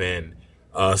staff and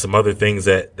some other things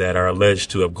that are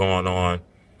alleged to have gone on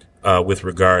with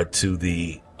regard to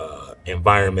the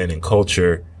environment and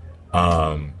culture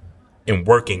in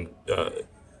working,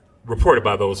 reported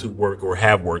by those who work or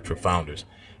have worked for Founders.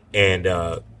 And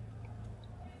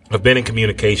I've been in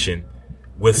communication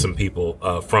with some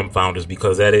people from Founders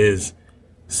because that is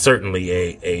certainly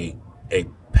a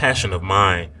passion of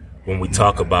mine when we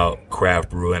talk about craft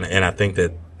brew. And I think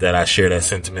that I share that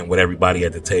sentiment with everybody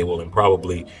at the table and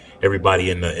probably everybody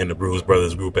in the Brewz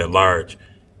Brothaz group at large.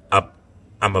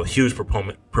 I'm a huge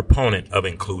proponent of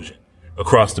inclusion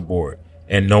across the board,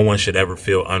 and no one should ever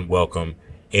feel unwelcome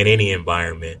in any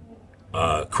environment,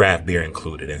 craft beer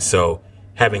included. And so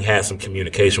having had some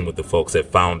communication with the folks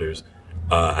at Founders,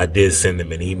 I did send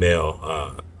them an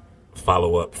email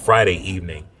follow up Friday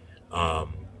evening. I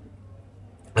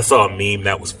saw a meme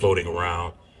that was floating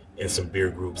around in some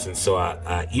beer groups, and so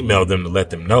I emailed them to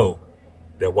let them know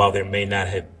that while there may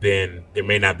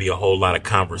not be a whole lot of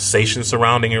conversation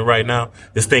surrounding it right now,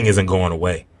 this thing isn't going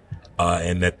away,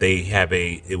 and that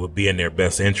it would be in their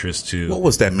best interest to. What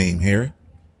was that meme, Harry?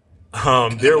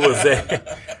 There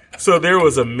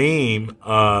was a meme,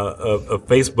 a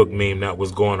Facebook meme that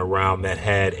was going around that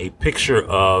had a picture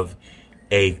of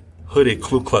a hooded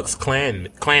Ku Klux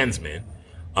Klansman,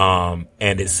 and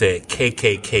it said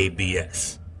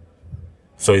KKKBS.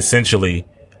 So essentially,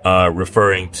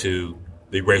 referring to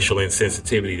the racial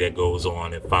insensitivity that goes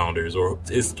on at Founders, or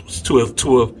is to have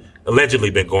allegedly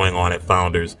been going on at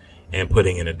Founders, and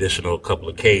putting an additional couple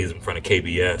of K's in front of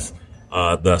KBS,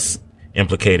 thus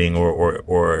implicating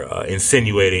or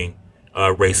insinuating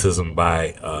racism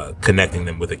by connecting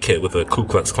them with a Ku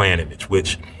Klux Klan image,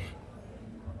 which,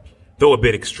 though a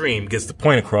bit extreme, gets the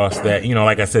point across that,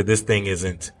 like I said, this thing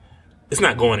it's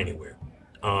not going anywhere.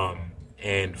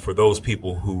 And for those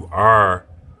people who are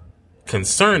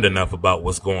concerned enough about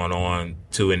what's going on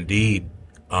to indeed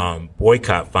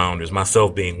boycott Founders,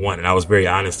 myself being one, and I was very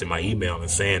honest in my email in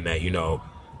saying that,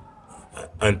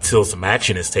 until some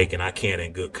action is taken, I can't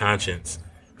in good conscience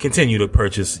continue to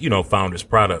purchase, Founders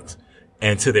products.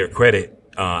 And to their credit,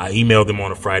 I emailed them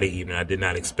on a Friday evening. I did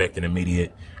not expect an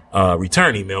immediate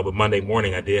return email, but Monday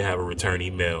morning I did have a return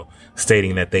email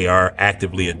stating that they are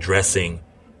actively addressing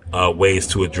ways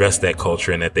to address that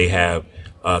culture, and that they have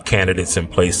candidates in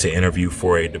place to interview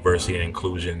for a diversity and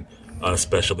inclusion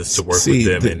specialist to work with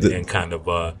them and kind of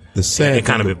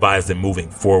advise them moving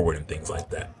forward and things like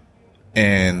that.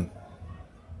 And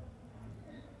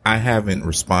I haven't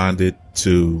responded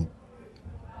to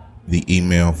the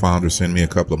email Founders sent me a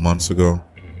couple of months ago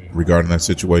regarding that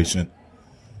situation.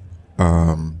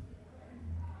 To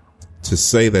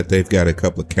say that they've got a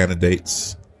couple of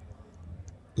candidates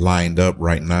lined up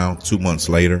right now, 2 months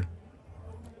later,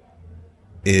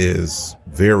 is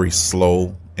very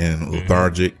slow and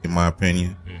lethargic, in my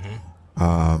opinion.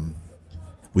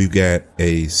 We've got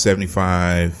a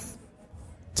 75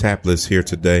 tap list here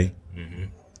today.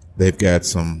 They've got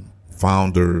some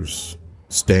Founders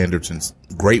standards and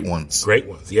great ones,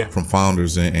 yeah, from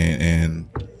Founders. And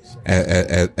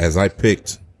as I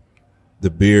picked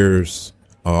the beers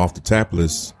off the tap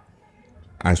list,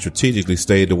 I strategically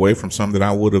stayed away from some that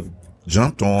I would have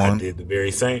jumped on. I did the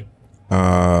very same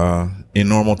in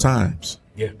normal times.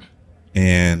 Yeah.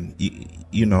 And,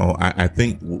 I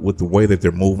think with the way that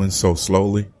they're moving so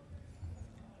slowly,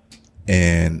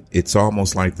 and it's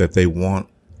almost like that they want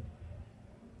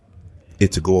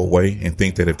it to go away and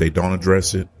think that if they don't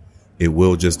address it, it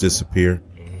will just disappear.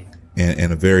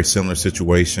 And a very similar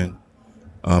situation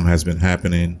has been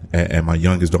happening at my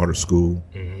youngest daughter's school.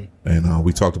 And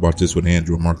we talked about this with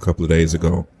Andrew and Mark a couple of days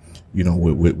ago,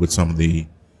 with some of the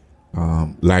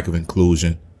lack of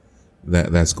inclusion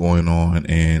that's going on.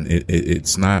 And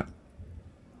it's not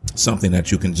something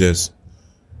that you can just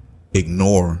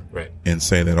ignore and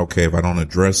say that, okay, if I don't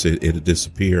address it, it'll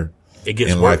disappear. It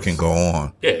gets and worse. Life can go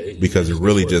on. Yeah, because it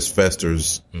really just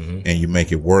festers, and you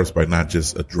make it worse by not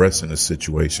just addressing the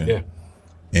situation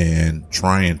and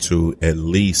trying to at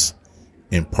least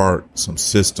impart some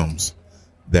systems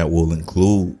that will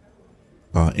include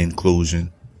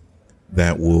inclusion,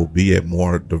 that will be a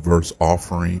more diverse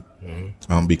offering,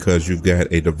 because you've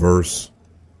got a diverse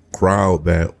crowd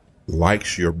that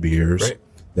likes your beers, Right.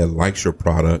 that likes your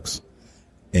products,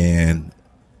 and,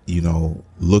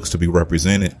 looks to be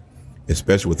represented,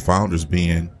 especially with Founders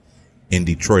being in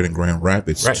Detroit and Grand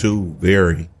Rapids, Right. two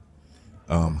very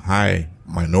high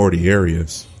minority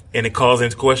areas. And it calls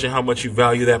into question how much you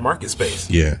value that market space.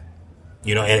 Yeah.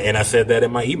 And I said that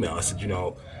in my email. I said,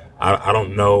 I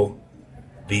don't know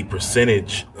the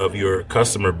percentage of your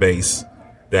customer base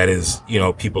that is,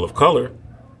 people of color,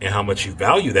 and how much you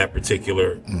value that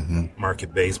particular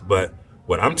market base. But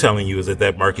what I'm telling you is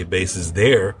that market base is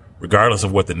there regardless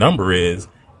of what the number is,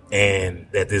 and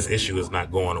that this issue is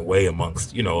not going away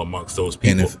amongst those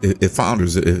people. And if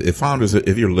founders,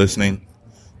 if you're listening,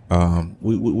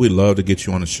 we love to get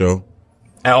you on the show.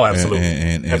 Oh, absolutely.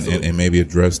 And maybe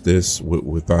address this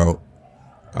without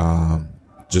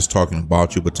just talking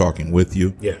about you, but talking with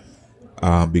you. Yeah.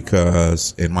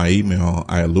 Because in my email,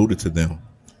 I alluded to them.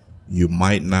 You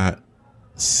might not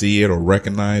see it or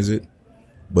recognize it,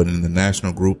 but in the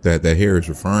national group that Harry is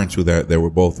referring to, that we're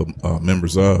both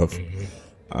members of,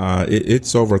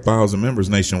 it's over 1,000 members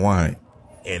nationwide.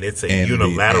 And it's a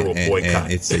unilateral boycott.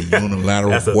 And it's a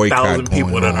unilateral that's boycott 1,000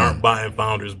 people going that on. aren't buying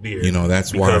Founders beer.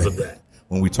 That's because why of that.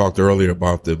 When we talked earlier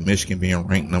about the Michigan being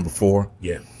ranked number 4,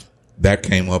 Yeah. that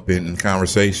came up in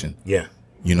conversation. Yeah.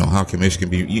 How can Michigan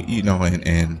be,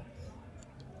 and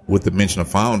with the mention of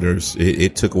Founders,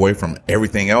 it took away from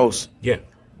everything else Yeah.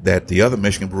 that the other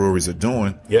Michigan breweries are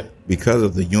doing. Yeah. Because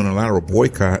of the unilateral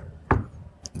boycott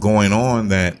going on,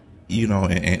 that,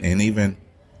 and even,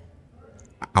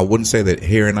 I wouldn't say that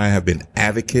Harry and I have been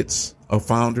advocates of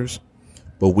Founders,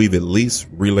 but we've at least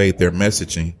relayed their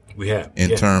messaging. We have.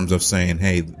 In terms of saying,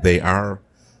 hey, they're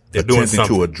doing attempting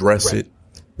to address right. it.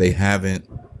 They haven't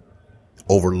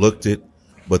overlooked it,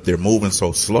 but they're moving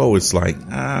so slow. It's like,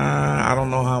 I don't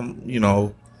know how,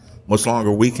 much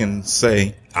longer we can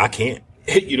say. I can't.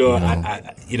 And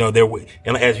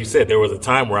as you said, there was a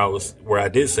time where I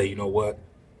did say, what,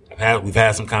 we've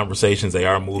had some conversations. They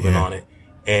are moving on it.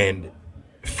 And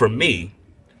for me,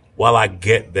 while I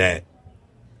get that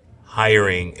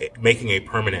making a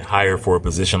permanent hire for a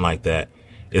position like that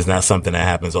is not something that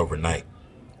happens overnight.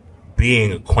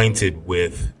 Being acquainted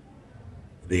with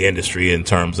the industry in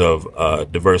terms of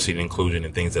diversity and inclusion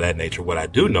and things of that nature, what I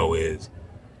do know is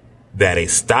that a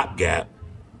stopgap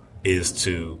is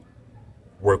to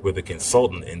work with a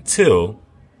consultant until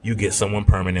you get someone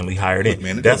permanently hired in.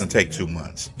 Man, it doesn't take 2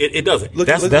 months. It doesn't. Look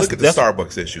at the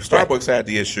Starbucks issue. Starbucks had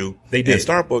the issue. They did. And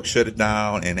Starbucks shut it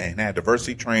down and had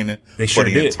diversity training for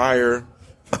the entire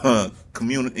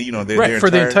community.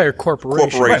 The entire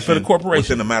corporation. Right, for the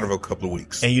corporation. Within a matter of a couple of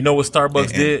weeks. And you know what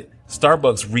Starbucks did?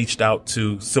 Starbucks reached out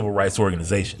to civil rights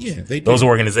organizations. Yeah, they did. Those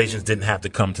organizations didn't have to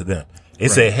come to them. They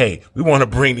said, hey, we want to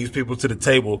bring these people to the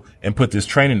table and put this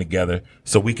training together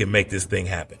so we can make this thing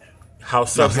happen. How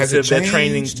substantive that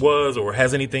training was, or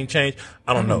has anything changed?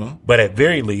 I don't know. But at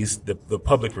very least, the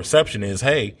public perception is,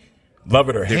 hey, love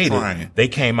it or hate it, they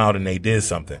came out and they did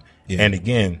something. Yeah. And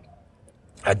again,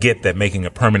 I get that making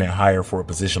a permanent hire for a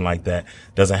position like that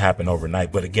doesn't happen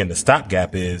overnight. But again, the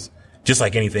stopgap is just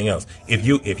like anything else. If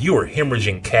you were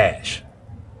hemorrhaging cash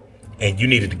and you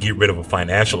needed to get rid of a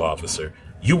financial officer,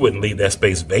 you wouldn't leave that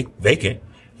space vacant.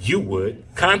 You would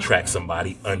contract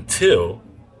somebody until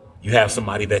you have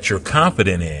somebody that you're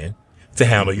confident in to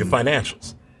handle your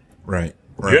financials. Right.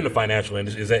 You're in the financial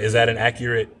industry. Is that an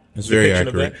accurate depiction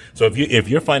of that? So if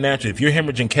you're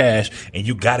hemorrhaging cash and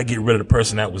you got to get rid of the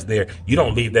person that was there, you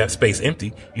don't leave that space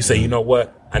empty. You say, you know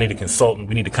what? I need a consultant.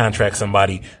 We need to contract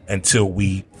somebody until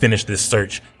we finish this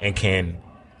search and can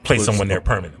place someone there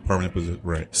permanent. Permanent position.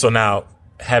 Right. So now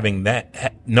having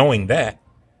that, knowing that,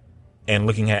 and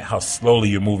looking at how slowly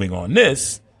you're moving on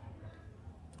this,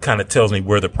 kind of tells me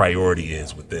where the priority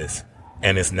is with this,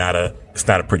 and it's not a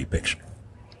pretty picture.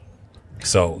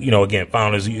 So, again,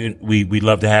 Founders, we'd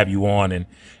love to have you on and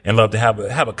love to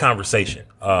have a conversation.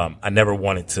 I never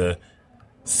wanted to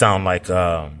sound like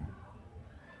I'm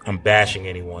bashing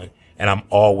anyone, and I'm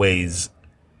always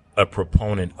a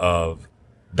proponent of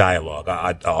dialogue.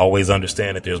 I always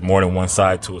understand that there's more than one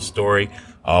side to a story.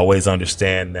 I always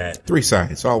understand that 3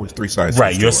 sides, always 3 sides.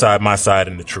 Right, your side, my side,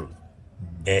 and the truth.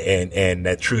 And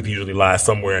that truth usually lies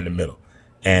somewhere in the middle.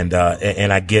 And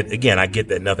I get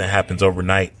that nothing happens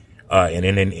overnight, in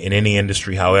any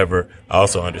industry. However, I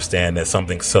also understand that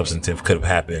something substantive could have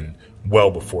happened well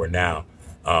before now.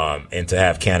 And to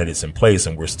have candidates in place,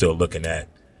 and we're still looking at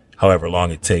however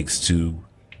long it takes to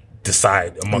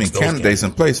decide amongst those candidates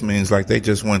in place means like they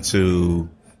just went to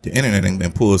the internet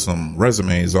and pulled some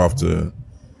resumes off the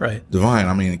Right. divine.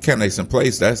 I mean, candidates in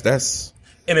place. That's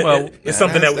And it's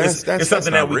something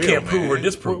that we can't prove or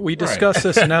disprove. We discussed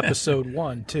this in episode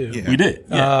 1 too. Yeah. We did.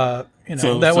 Yeah.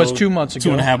 That was 2 months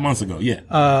ago. 2.5 months ago. Yeah.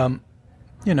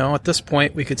 At this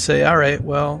point, we could say, all right,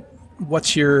 well,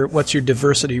 what's your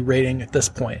diversity rating at this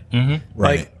point? Mm-hmm.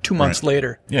 Right. Like 2 months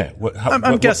later. Yeah.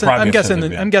 I'm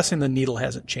guessing the needle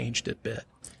hasn't changed a bit.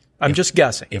 I'm just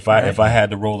guessing. If I had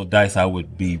to roll the dice, I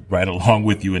would be right along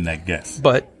with you in that guess.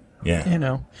 But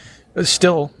yeah,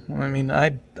 still, I mean,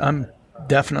 I'm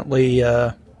definitely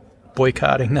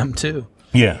boycotting them too.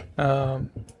 Yeah. I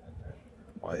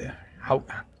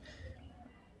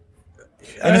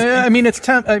mean, it's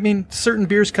time. I mean, certain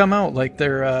beers come out like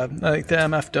they're like the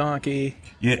MF Donkey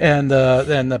and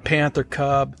the Panther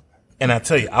Cub. And I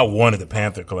tell you, I wanted the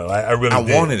Panther Club. I really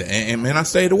did. wanted it, and man, I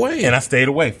stayed away. And I stayed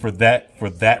away for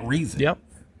that reason. Yep.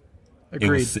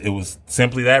 Agreed. It was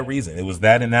simply that reason. It was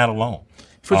that and that alone.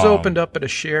 If it was opened up at a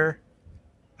share,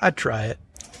 I'd try it.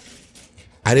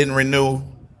 I didn't renew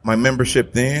my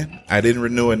membership then. I didn't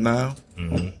renew it now.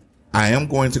 Mm-hmm. I am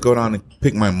going to go down and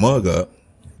pick my mug up.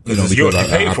 Because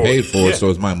I paid for it, so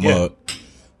it's my mug.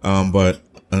 But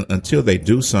until they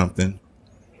do something,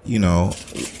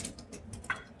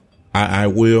 I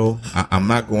will. I'm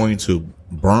not going to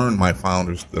burn my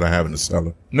founders that I have in the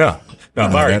cellar. No,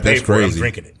 I've already paid for it. I'm crazy.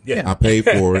 drinking it. Yeah. I paid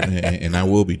for it, and I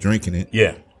will be drinking it.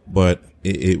 Yeah. But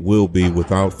it will be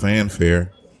without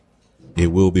fanfare. It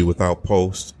will be without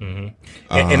post. Mm-hmm.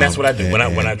 And that's what I do. When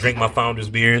I drink my founders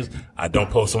beers, I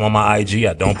don't post them on my IG.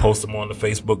 I don't post them on the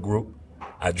Facebook group.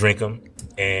 I drink them,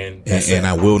 and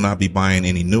I will not be buying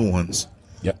any new ones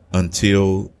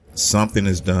until something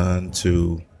is done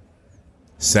to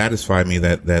satisfy me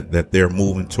that they're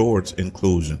moving towards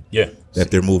inclusion. Yeah.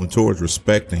 That they're moving towards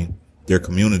respecting their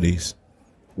communities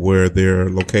where their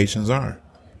locations are.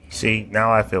 See,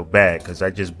 now I feel bad because I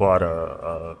just bought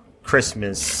a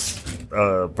Christmas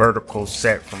vertical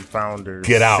set from Founders.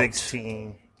 Get out.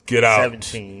 16. Get out.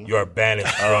 17. You are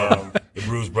banished from the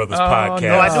Brewz Brothaz podcast.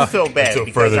 No, I do feel bad Until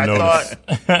because further I notice.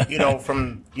 thought,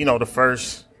 from the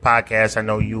first podcast, I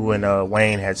know you and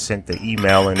Wayne had sent the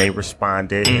email and they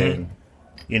responded, and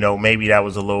maybe that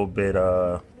was a little bit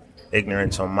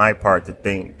ignorance on my part to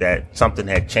think that something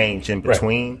had changed in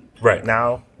between. Right.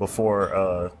 Now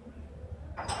before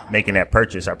making that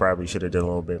purchase, I probably should have done a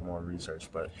little bit more research.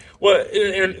 But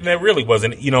there really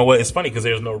wasn't. You know what? It's funny because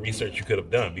there's no research you could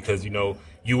have done because you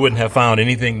wouldn't have found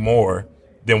anything more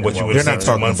than what you would have seen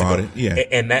 2 months ago. Yeah.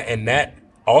 And that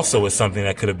also is something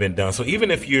that could have been done. So even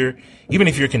if you're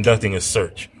conducting a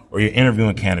search or you're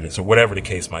interviewing candidates or whatever the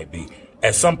case might be,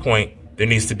 at some point there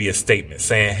needs to be a statement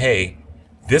saying, "Hey,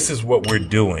 this is what we're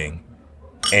doing,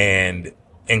 and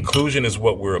inclusion is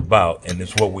what we're about, and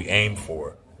it's what we aim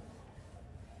for."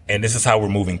 And this is how we're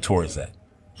moving towards that.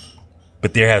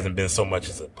 But there hasn't been so much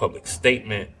as a public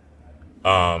statement.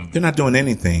 They're not doing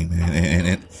anything,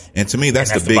 man. And to me,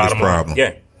 that's the biggest problem.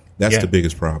 Yeah. That's the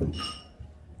biggest problem.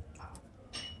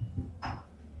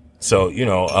 So,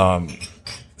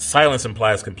 silence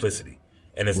implies complicity.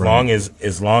 And as long as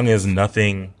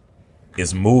nothing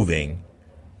is moving,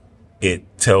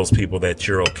 it tells people that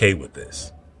you're okay with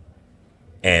this.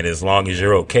 And as long as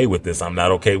you're okay with this, I'm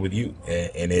not okay with you.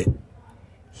 And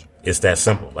it's that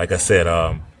simple. Like I said,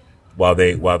 while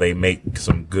they make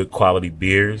some good quality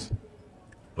beers,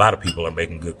 a lot of people are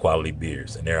making good quality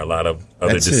beers, and there are a lot of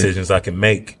other decisions I can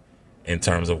make in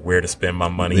terms of where to spend my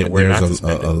money and where not to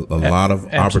spend it. A lot of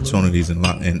opportunities,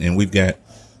 and we've got,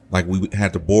 like we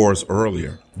had the Boris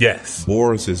earlier. Yes.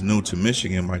 Boris is new to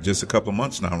Michigan by just a couple of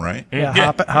months now, right?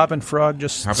 Yeah, Hop and Frog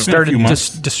just started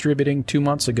distributing 2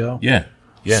 months ago. Yeah.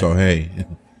 So, hey,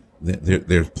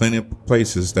 there's plenty of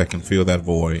places that can fill that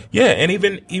void. Yeah, and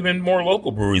even more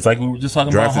local breweries. Like we were just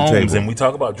talking about Homes, and we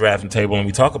talk about Draft and Table, and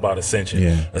we talk about Ascension.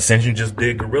 Yeah. Ascension just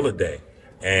did Gorilla Day.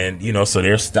 And, so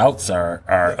their stouts are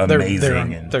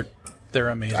amazing. They're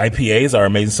amazing. IPAs are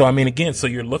amazing. So, I mean, again, so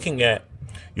you're looking at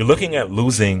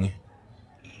losing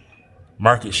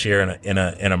market share in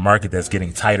a market that's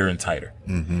getting tighter and tighter.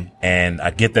 Mm-hmm. And I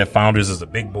get that Founders is a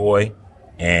big boy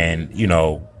and,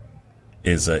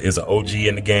 is a OG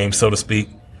in the game, so to speak.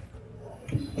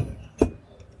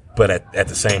 But at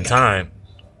the same time,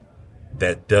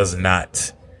 that does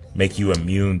not make you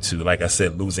immune to, like I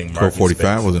said, losing market Code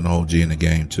 45 space. was an OG in the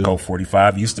game, too. Code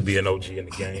 45 used to be an OG in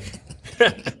the game.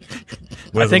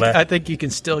 I think you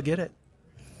can still get it.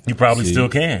 You probably still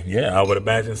can. Yeah, I would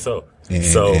imagine so.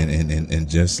 And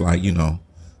just like,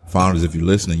 Founders, if you're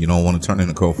listening, you don't want to turn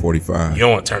into Code 45. You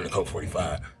don't want to turn to Code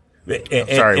 45.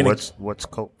 What's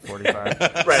Code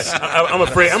 45?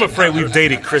 Right. I'm afraid we've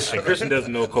dated Christian. Christian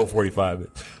doesn't know what Code 45 is.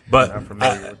 But I'm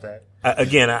familiar with that.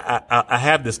 I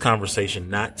have this conversation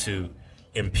not to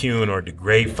impugn or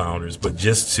degrade founders, but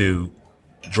just to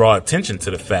draw attention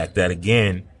to the fact that,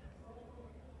 again,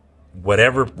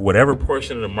 whatever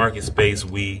portion of the market space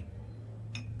we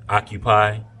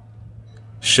occupy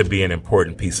should be an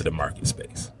important piece of the market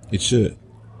space. It should.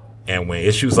 And when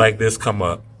issues like this come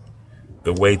up,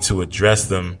 the way to address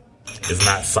them is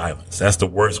not silence. That's the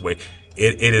worst way.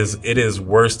 It is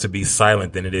worse to be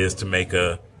silent than it is to make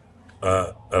a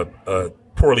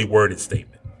poorly worded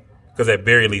statement. Because at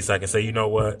very least, I can say, you know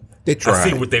what? They tried. I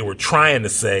see what they were trying to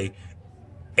say,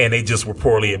 and they just were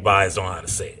poorly advised on how to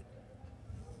say it.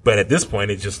 But at this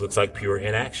point, it just looks like pure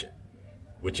inaction,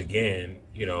 which again,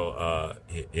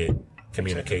 it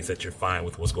communicates that you're fine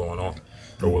with what's going on,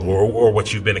 or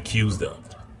what you've been accused of,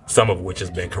 some of which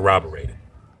has been corroborated.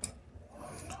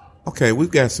 Okay, we've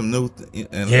got some new. You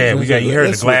heard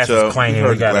the glasses clanging.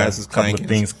 We got a couple of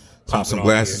things. Some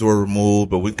glasses were removed,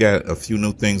 but we've got a few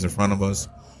new things in front of us.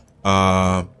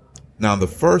 Now the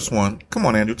first one, come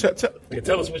on, Andrew, tell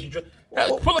us what you drink.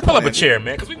 Pull up a chair,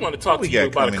 man, because we want to talk to you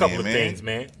about a couple of things,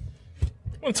 man.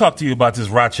 I want to talk to you about this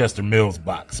Rochester Mills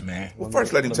box, man. Well,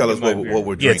 first let him tell us what we're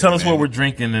drinking. Yeah, tell us what we're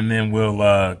drinking, and then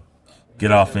we'll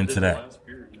get off into that.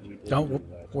 Oh,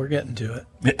 we're getting to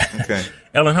it. Okay.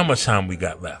 Ellen, how much time we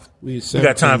got left? We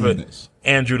got time minutes. for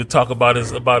Andrew to talk about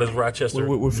his Rochester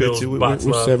Mills box.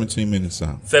 We're 17 minutes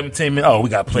out. 17 minutes. Oh, we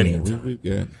got plenty of time. We've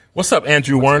got. What's up,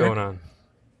 Andrew Warner? What's going on?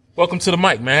 Welcome to the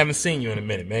mic, man. I haven't seen you in a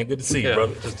minute, man. Good to see you,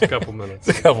 brother. Just a couple minutes.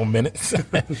 A couple minutes.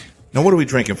 Now, what are we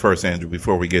drinking first, Andrew,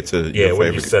 before we get to your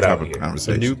favorite topic of The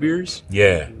conversation? new beers?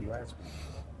 Yeah,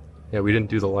 Yeah, we didn't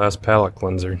do the last palate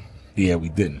cleanser. we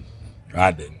didn't.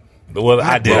 I didn't. Well,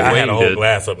 I did. Well, I had Wayne a whole did.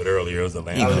 glass of it earlier. It was a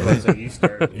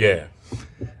lamb. Yeah.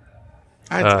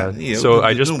 So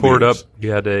I just poured up.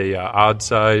 You had a odd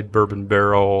side bourbon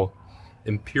barrel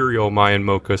imperial Mayan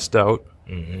mocha stout.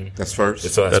 That's first.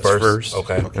 So that's first.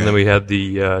 Okay. Okay. And then we had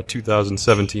the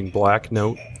 2017 black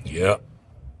note. Yep.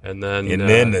 And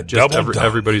then the just double dunk.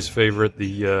 everybody's favorite,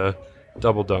 the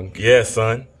double dunk. Yeah,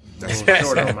 son. That's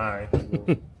short on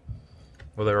mine.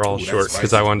 Well, they're all that's short because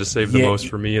spicy. I wanted to save the Yeah. most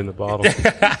for me in the bottle.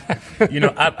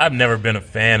 I've never been a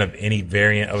fan of any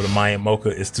variant of the Mayan mocha.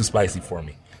 It's too spicy for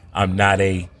me. I'm not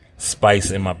a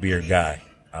spice in my beer guy.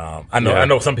 I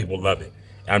know some people love it.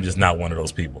 I'm just not one of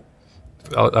those people.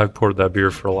 I've poured that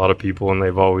beer for a lot of people, and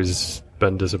they've always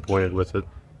been disappointed with it.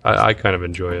 I kind of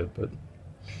enjoy it, but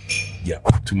Yeah,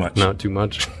 too much. not too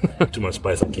much. Too much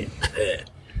spice. I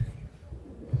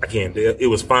can't. It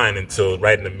was fine until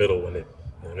right in the middle when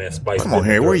that spice. Come on, didn't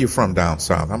Harry. go. Where are you from down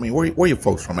south? I mean, where you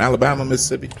folks from? Alabama,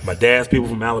 Mississippi? My dad's people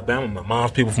from Alabama. My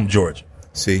mom's people from Georgia.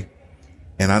 See?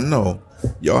 And I know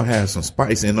y'all have some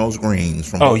spice in those greens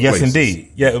from Oh, both yes, places.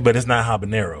 indeed. Yeah, but it's not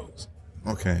habaneros.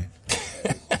 Okay.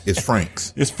 It's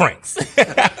Frank's. It's Frank's.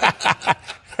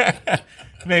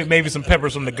 maybe some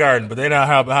peppers from the garden, but they're not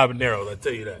habaneros. I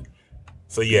tell you that.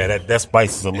 So yeah, that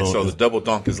spice is a And little. so the double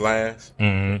dunk is last.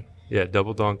 Yeah,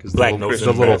 double dunk is Black the notes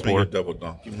little, in the little Pass me pour. your double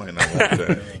dunk. You might not want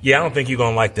that. Yeah, I don't think you're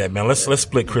gonna like that, man. Let's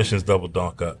split Christian's double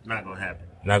dunk up. Not gonna happen.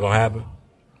 Not gonna happen.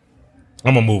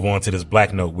 I'm gonna move on to this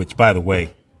black note, which, by the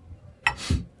way,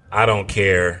 I don't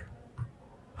care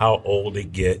how old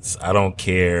it gets. I don't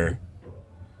care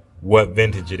what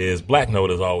vintage it is. Black note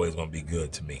is always gonna be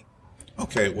good to me.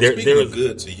 Okay, well, There speaking is- of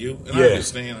good to you, and Yeah. I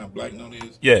understand how Black Note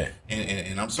is. Yeah.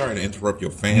 And I'm sorry to interrupt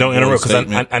your fanboy No, interrupt, because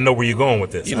statement. I know where you're going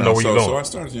with this. You I know where you're so going. I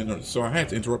started so I had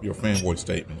to interrupt your fanboy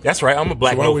statement. That's right. I'm a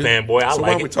black So note while we- fanboy. I so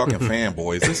like while we're it. talking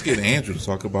fanboys, let's get Andrew to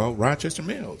talk about Rochester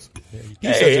Mills. He's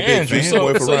Hey, such a big Andrew,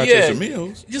 fanboy for Rochester yeah,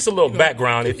 Mills. Just a little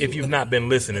background if you've not been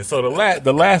listening. So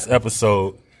the last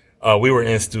episode, we were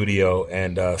in studio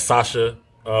and Sasha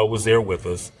was there with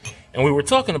us, and we were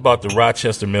talking about the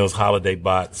Rochester Mills holiday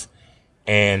box,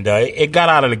 and it got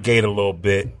out of the gate a little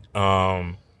bit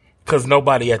because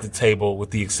nobody at the table,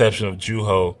 with the exception of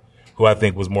Juho, who I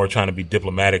think was more trying to be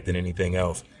diplomatic than anything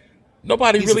else.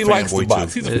 Nobody He's really a likes the fanboy,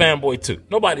 box. too. He's a fanboy too.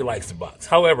 Nobody likes the box.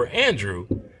 However, Andrew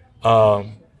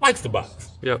likes the box.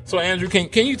 Yep. So Andrew,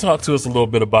 can you talk to us a little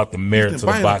bit about the merits He's of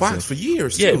been the buying box? a box for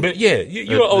years, Yeah, too. but yeah, you're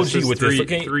an This OG is with this. So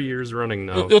can you, 3 years running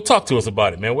now. you'll talk to us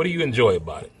about it, man. What do you enjoy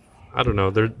about it? I don't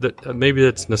know. Maybe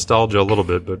it's nostalgia a little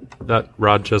bit, but that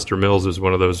Rochester Mills is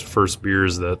one of those first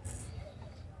beers that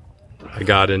I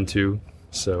got into.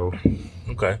 So,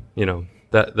 Okay.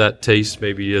 that taste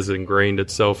maybe has ingrained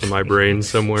itself in my brain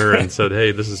somewhere and said,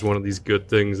 "Hey, this is one of these good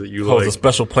things that you Holds a like."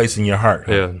 special place in your heart.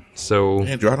 huh? Yeah. So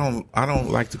Andrew, I don't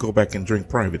like to go back and drink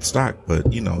private stock, but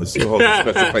it still holds a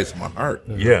special place in my heart.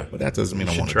 Yeah. But that doesn't mean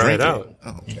I should want to try drink it out.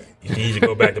 Oh, okay. You need to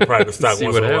go back to private stock see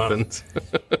once what in a while. happens.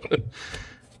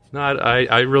 No,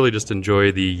 I really just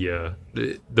enjoy the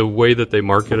way that they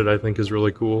market it. I think is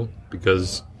really cool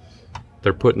because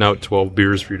they're putting out 12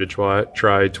 beers for you to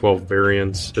try 12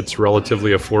 variants. It's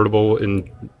relatively affordable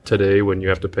in today when you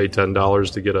have to pay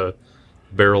 $10 to get a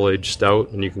barrel-aged stout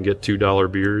and you can get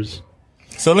 $2 beers.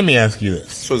 So let me ask you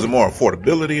this. So is it more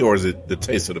affordability or is it the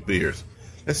taste of the beers?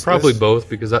 Probably both,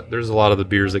 because there's a lot of the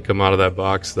beers that come out of that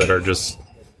box that are just,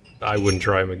 I wouldn't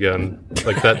try them again.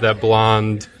 Like that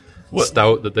blonde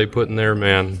stout that they put in there,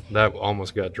 man, that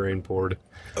almost got drain poured.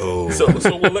 Oh. So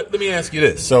let me ask you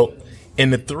this. So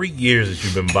in the 3 years that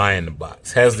you've been buying the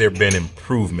box, has there been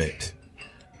improvement?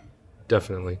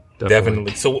 Definitely.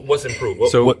 So what's improved?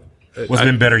 What's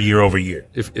been better year over year?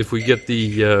 If we get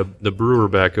the brewer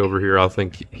back over here, I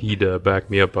think he'd back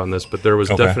me up on this. But there was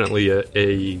definitely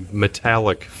a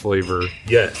metallic flavor.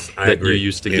 Yes, I agree. You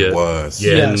used to get. It was.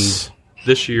 Yes. And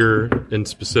this year in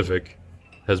specific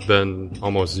has been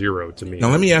almost zero to me. Now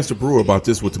let me ask the brewer about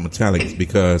this with the metallic,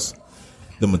 because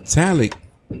the metallic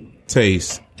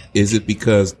taste, is it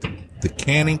because the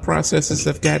canning processes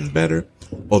have gotten better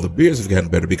or the beers have gotten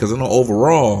better? Because I know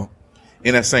overall,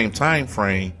 in that same time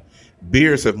frame,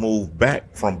 beers have moved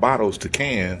back from bottles to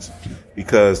cans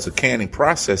because the canning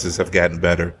processes have gotten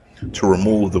better to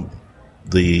remove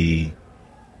the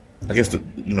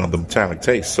metallic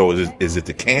taste. So is it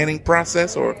the canning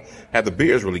process, or have the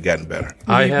beers really gotten better?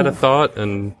 I had a thought,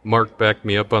 and Mark backed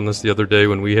me up on this the other day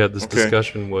when we had this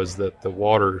discussion, was that the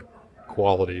water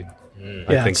quality,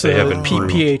 I think they have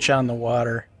improved. pH on the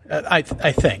water, I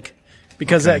think.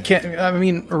 Because that can't, I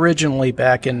mean, originally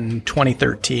back in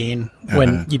 2013,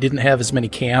 when you didn't have as many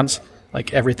cans,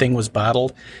 like everything was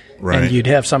bottled, and you'd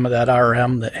have some of that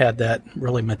RM that had that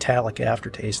really metallic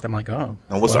aftertaste. I'm like, oh.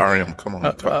 Now, what's RM? Come on.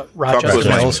 Rochester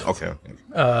Mills. Okay.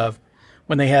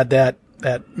 When they had that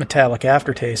metallic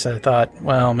aftertaste, I thought,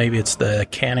 well, maybe it's the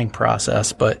canning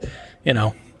process, but,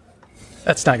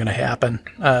 that's not going to happen.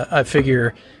 I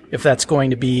figure if that's going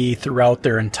to be throughout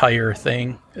their entire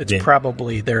thing, it's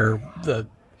probably their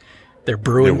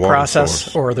brewing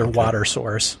process or their water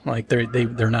source. Like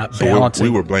they're not balancing. We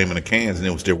were blaming the cans, and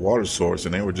it was their water source,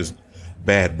 and they were just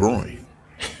bad brewing.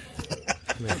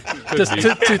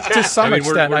 to some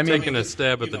extent, we're taking a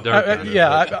stab at the dark.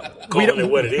 We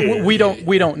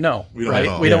don't know,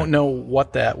 right? We don't know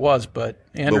what that was, but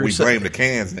Andrew But we said, blame the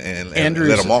cans and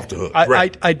let them off the hook.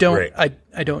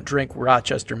 I don't drink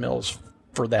Rochester Mills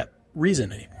for that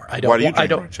reason anymore. Why do you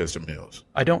drink Rochester Mills?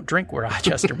 I don't drink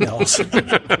Rochester Mills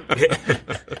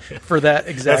for that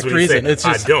exact reason. It's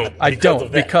just I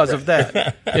don't because of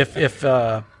that. If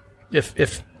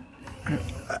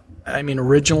I mean,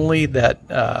 originally that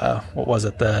what was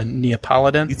it, the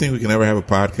Neapolitan? You think we can ever have a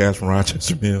podcast from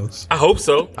Rochester Mills? I hope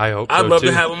so. I'd love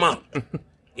to have them out.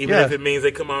 Even if it means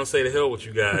they come out and say the hell with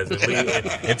you guys and leave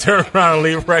and turn around and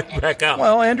leave right back out.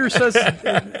 Well, Andrew says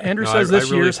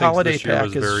this year's holiday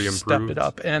pack has stepped improved. it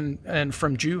up, and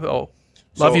from Juho,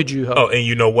 love you Juho. Oh, and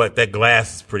you know what? That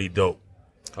glass is pretty dope.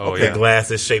 Oh The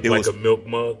glass is shaped like a milk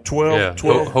mug. 12.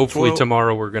 Hopefully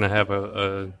tomorrow we're going to have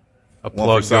a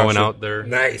plug going out there.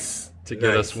 Nice. To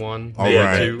get us one. All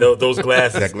right. Those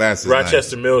glasses. That glass is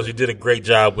Rochester nice. Mills, you did a great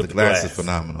job with the glass. The glass is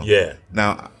phenomenal. Yeah.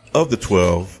 Now, of the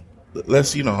 12,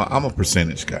 I'm a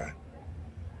percentage guy.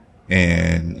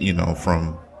 And,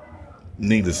 from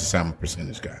needless to say, I'm a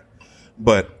percentage guy.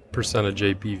 But percentage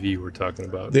APV we're talking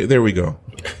about. There we go.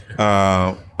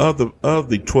 Of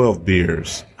the 12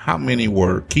 beers, how many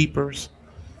were keepers?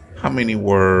 How many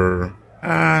were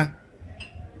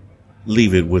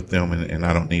leave it with them and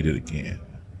I don't need it again?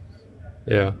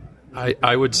 Yeah.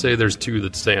 I would say there's two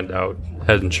that stand out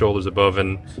head and shoulders above,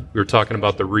 and we were talking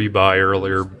about the rebuy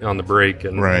earlier on the break,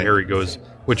 and Harry goes,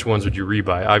 which ones would you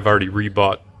rebuy? I've already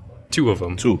rebought two of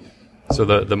them. Two. So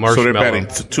the marshmallow. So they're batting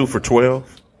 2 for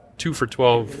 12? 2 for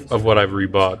 12 of what I've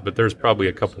rebought, but there's probably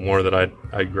a couple more that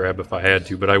I'd grab if I had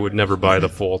to, but I would never buy the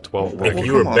full 12 pack. If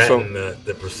you were betting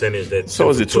the percentage that so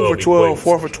is it 2 for 12,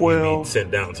 4 for 12?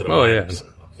 Sent down to the minors.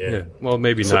 Yeah. Well,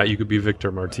 maybe not. You could be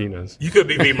Victor Martinez. You could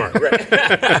be V-Mark,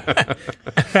 right?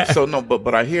 So, no,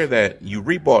 but I hear that you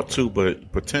rebought 2,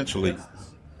 but potentially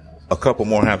a couple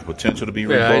more have the potential to be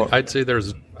rebought. I'd say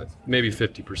there's maybe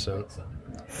 50%.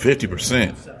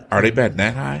 50%? Are they batting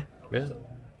that high? Yeah.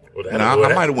 And I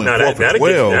might have went 4 for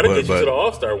 12. That'll get you to the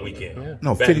All-Star weekend. Yeah.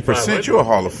 No, 50%, you're a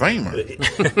Hall of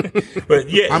Famer. But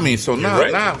yeah. I mean, so now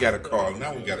I've got to call.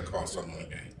 Now we got to call something like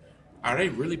that. Are they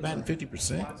really batting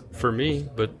 50%? For me,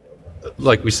 but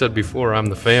like we said before, I'm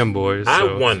the fanboy. So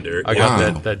I wonder. I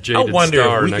got that jaded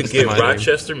star if we next could get to my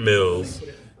Rochester Mills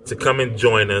to come and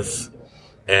join us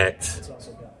at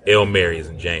El Mary's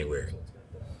in January.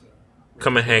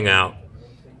 Come and hang out,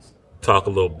 talk a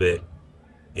little bit,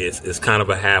 it's kind of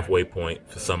a halfway point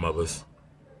for some of us.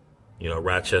 You know,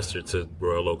 Rochester to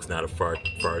Royal Oak's not a far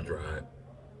drive.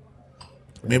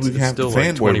 Maybe we can have the still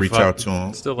like fanboy reach 25 out to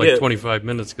him. Still like 25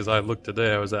 minutes because I looked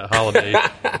today. I was at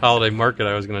Holiday Market.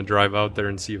 I was going to drive out there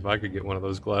and see if I could get one of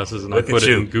those glasses, and Look I put at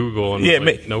it you. in Google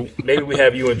and nope. Maybe we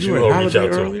have you and You were Juho at reach Holiday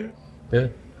out to him. earlier? Yeah,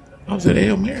 I was at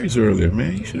Ale Mary's earlier,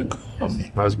 man. You should have called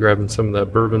me. I was grabbing some of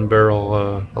that bourbon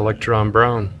barrel Electron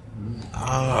Brown.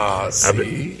 Ah,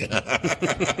 see.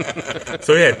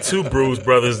 So we had two Brewz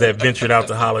brothers that ventured out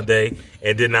to Holiday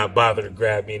and did not bother to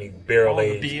grab any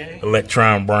barrel-aged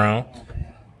Electron Brown.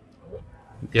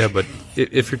 Yeah, but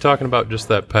if you're talking about just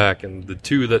that pack and the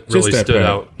two that really stood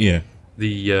out, Yeah.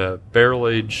 the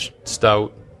barrel-aged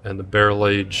stout and the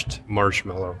barrel-aged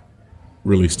marshmallow,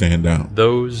 Really stand out.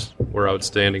 those were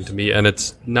outstanding to me. And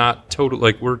it's not total,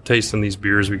 like we're tasting these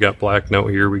beers. We got Black Note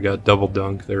here. We got Double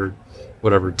Dunk. They're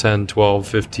whatever, 10, 12,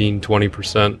 15,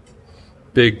 20%.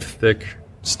 Big, thick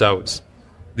stouts.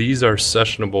 These are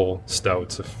sessionable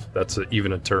stouts, if that's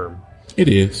even a term. It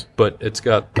is. But it's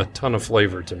got a ton of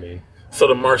flavor to me. So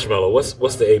the marshmallow, what's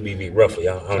the ABV roughly?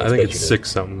 I think it's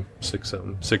 6-1,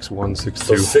 6-2.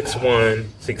 So 6'1",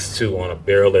 6'2" on a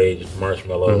barrel-aged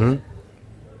marshmallow.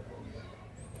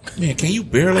 Man, can you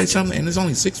barrel age something and it's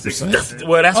only 6%?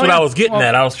 Well, that's what yeah. I was getting Well-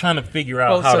 at. I was trying to figure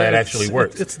out how that actually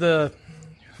works. It's the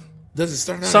Does it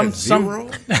start out Some- at 0?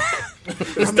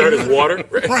 It started as water.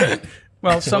 Right.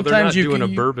 Well, well. they're Sometimes not you doing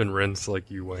can. a bourbon rinse like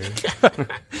you, Wayne.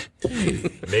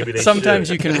 Maybe they Sometimes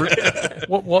should. you can.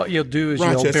 What you'll do is you'll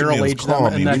Rochester barrel Mills, age them call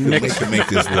me. and then We mix. can make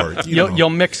this work. You'll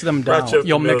mix them down. Rochester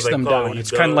You'll mix Mills, they them call down. you It's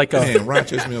kind of Doug. like a. Man,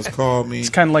 Rochester Mills called me. It's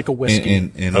kind of like a whiskey.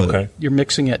 And look, Okay. You're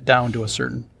mixing it down to a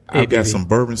certain. I've got ABV. some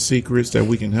bourbon secrets that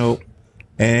we can help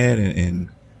add. And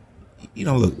you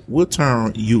know, look, we'll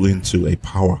turn you into a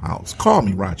powerhouse. Call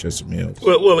me, Rochester Mills.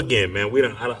 Well, again, man, we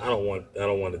don't. I don't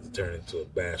want it to turn into a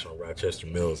bash on Rochester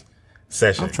Mills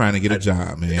session. I'm trying to get a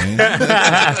job, man.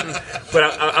 But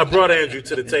I brought Andrew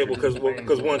to the table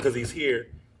because he's here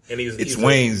and It's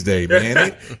Wayne's Day,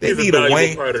 man. They he's need a valuable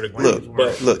Wayne. part of the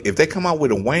group. Look, if they come out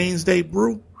with a Wayne's Day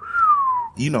brew,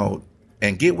 you know,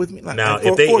 and get with me. Like, Now,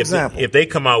 for example, if they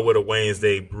come out with a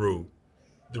Wednesday brew,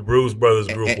 the Brewz Brothers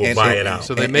group will buy it out.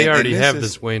 So they may already have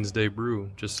this Wayne's Day brew,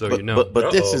 just so you know.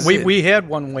 But this is We had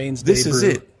one Wayne's Day this is brew.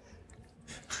 it.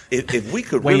 If we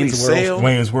could Wayne's really World.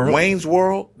 sell Wayne's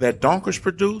World. that Donkers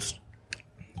produced,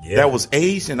 Yeah. that was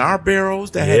aged in our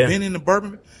barrels, that Yeah. had been in the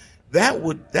bourbon, that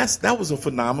was a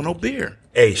phenomenal beer.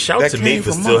 Hey, shout that to me came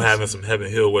for from still us. having some Heaven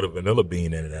Hill with a vanilla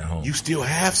bean in it at home. You still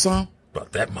have some?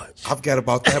 About that much. I've got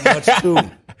about that much too.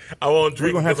 I won't We're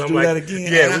drink. gonna have to because do I'm that like,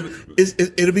 again.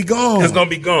 Yeah, It'll be gone. it's gonna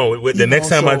be gone. The You next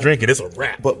know, time I so- drink it, it's a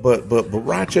wrap. But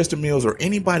Rochester Mills or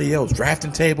anybody else,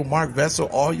 Drafting Table, Mark Vessel,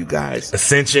 all you guys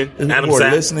Ascension, who Adam are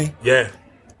Sapp. listening, Yeah.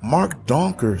 Mark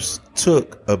Donkers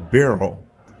took a barrel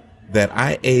that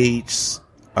I aged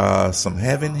some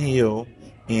Heaven Hill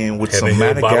in with Heaven some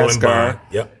Hill bottle and bond. Madagascar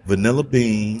Yep. vanilla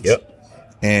beans. Yep.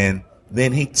 And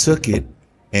then he took it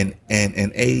and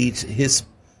aged his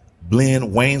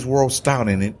blend Wayne's World Stout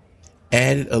in it,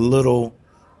 added a little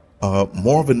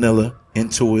more vanilla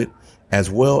into it, as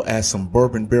well as some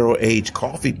bourbon barrel aged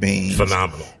coffee beans.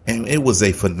 Phenomenal. And it was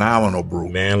a phenomenal brew.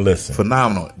 Man, listen.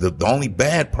 Phenomenal. The only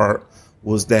bad part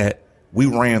was that we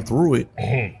ran through it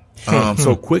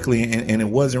so quickly, and it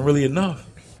wasn't really enough.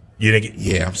 You didn't get.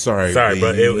 Yeah, I'm sorry. Sorry,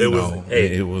 but You it know, was.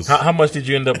 Hey, it was. How much did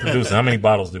you end up producing? How many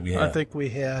bottles did we have? I think we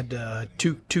had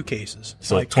two cases.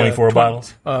 So 24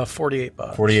 bottles? 48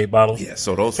 bottles. 48 bottles. Yeah,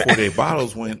 so those 48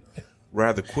 bottles went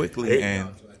rather quickly, and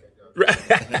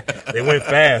They went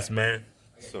fast, man.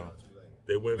 so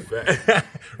They went fast.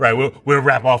 Right. We'll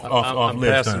wrap off I'm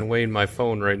live passing time. Wayne my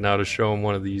phone right now to show him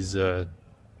one of these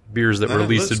beers that were That looks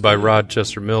released by good.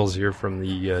 Rochester Mills here from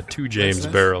the Two James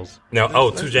barrels. Now,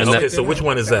 two James. And Okay, that- so which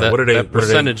one is that? That, What are they? that what are they-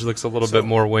 percentage looks a little bit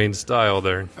more Wayne style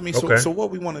there. I mean, Okay. so what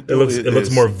we want to It do looks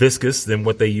is more viscous than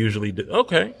what they usually do.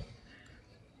 Okay.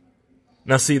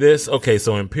 Now see this. Okay,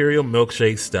 so Imperial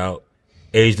Milkshake Stout,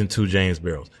 aged in 2 James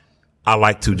barrels. I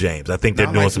like 2 James. I think they're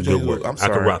I doing like some to good do- work. I'm I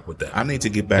sorry. can rock with that. I need to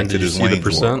get back And to did you this see the Wayne's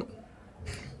percent? World.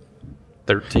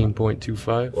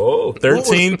 13.25. Oh,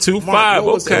 13.25. Mark,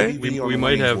 what was Okay. ABV We on the might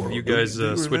Wayne's have World? you guys Do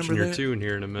you switching remember your that? tune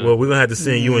here in a minute. Well, we're gonna have to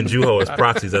send you and Juho as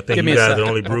proxies. I think Give you me a guys are the second.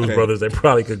 only Brewz Okay. brothers that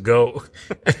probably could go.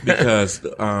 Because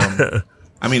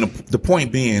I mean, the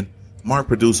point being, Mark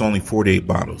produced only 48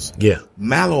 bottles. Yeah.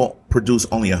 Mallow produced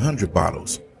only 100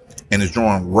 bottles, and is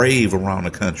drawing rave around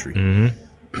the country. Mm-hmm.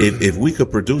 If we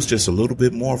could produce just a little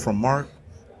bit more from Mark,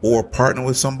 or partner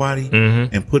with somebody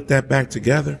Mm-hmm. and put that back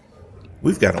together,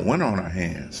 we've got a winner on our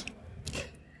hands.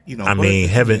 You know, I but- mean,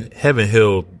 Heaven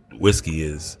Hill whiskey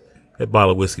is That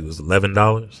bottle of whiskey was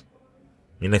 $11.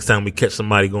 Next time we catch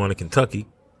somebody going to Kentucky,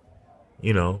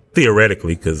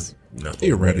 theoretically, because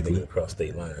Theoretically. across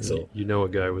state lines. So You know a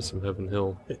guy with some Heaven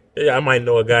Hill. yeah, I might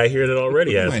know a guy here that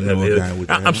already has might some know Heaven a Hill. guy with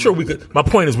I'm Heaven sure we could. My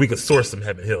point is, we could source some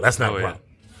Heaven Hill. That's not Oh, a yeah. problem.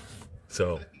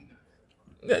 So,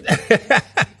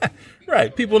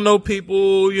 right? People know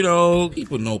people.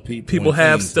 People know people. People and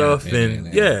have things stuff, happen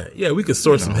and yeah, we could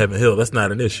source some Heaven Hill. That's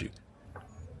not an issue.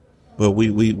 But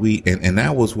and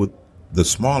that was with the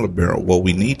smaller barrel. What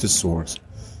we need to source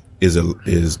is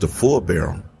the full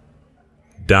barrel.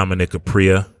 Dominic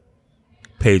Apria,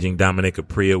 paging Dominic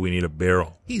Apria. We need a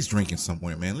barrel. He's drinking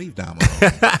somewhere, man. Leave Dom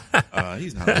alone.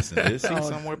 He's not listening to this. He's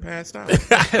somewhere passed out.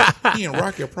 He and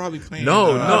Rocky are probably playing.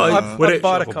 No. I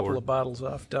bought a couple of bottles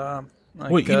off Dom.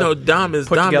 Dom is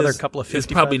put together is, a couple of is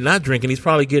 50 probably packs. not drinking. He's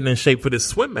probably getting in shape for this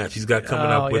swim match he's got coming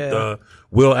Oh, up with yeah.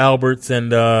 Will Alberts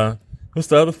and what's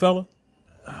the other fella?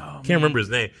 Can't remember his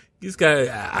name. This guy,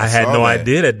 I had saw no that.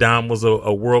 idea that Dom was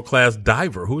a world class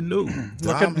diver. Who knew?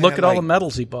 Look at all the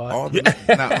medals he bought.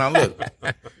 Now look,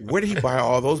 where did he buy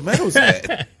all those medals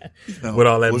at? With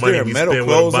all that Was money there a he metal spent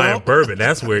with buying closeout? bourbon,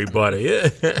 that's where he bought it.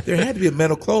 Yeah. There had to be a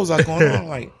metal closeout going on.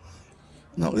 Like,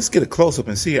 no, let's get a close up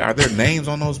and see. Are there names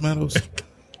on those medals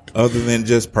other than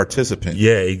just participants?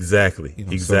 Yeah, exactly. You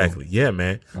know, Exactly. Yeah,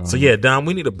 man. So yeah, Dom,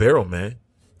 we need a barrel, man.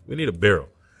 We need a barrel.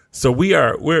 So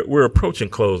we're approaching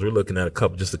close. We're looking at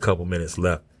just a couple minutes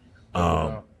left.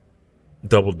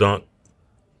 Double dunk.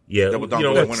 Yeah. Double dunk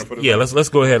you know was the what? winner for the Yeah, night. let's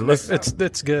go ahead.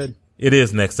 It's good. It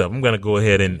is next up. I'm gonna go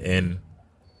ahead and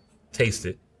taste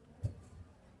it.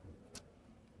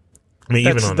 I mean,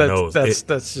 even on the nose.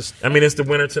 That's just. I mean, it's the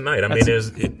winner tonight. I mean,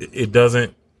 it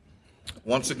doesn't.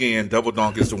 Once again, Double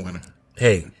Dunk is the winner.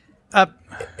 Hey, Uh,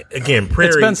 again, Prairie.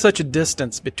 It's been such a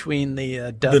distance between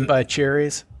the Death by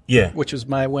Cherries, Yeah. which was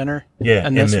my winner, Yeah,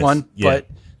 and this one, yeah.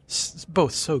 but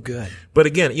both so good. But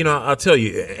again, I'll tell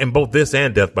you, in both this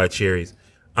and Death by Cherries,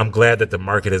 I'm glad that the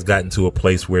market has gotten to a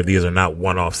place where these are not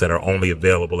one-offs that are only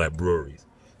available at breweries,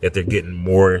 that they're getting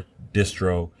more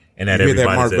distro and that You hear that,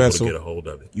 everybody's Mark able Vessel? to get a hold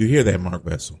of it. You hear that, Mark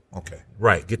Vessel? Okay.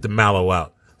 Right. Get the mallow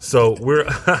out. So we're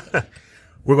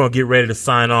going to get ready to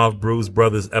sign off Brewz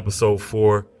Brothaz episode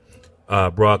 4,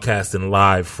 broadcasting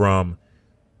live from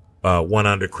One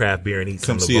Under Craft Beer and Eats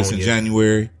Come in see us in Livonia.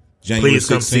 January. Please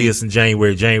come 16th. see us in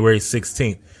January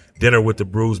 16th. Dinner with the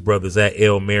Brewz Brothers at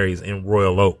Ale Mary's in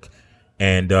Royal Oak.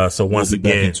 And so once We'll be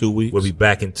back again, in 2 weeks. we'll be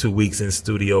back in 2 weeks in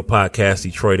studio podcast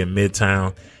Detroit in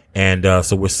Midtown. And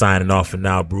so we're signing off for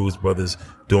now. Brewz Brothers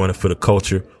doing it for the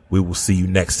culture. We will see you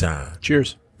next time.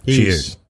 Cheers. Cheers.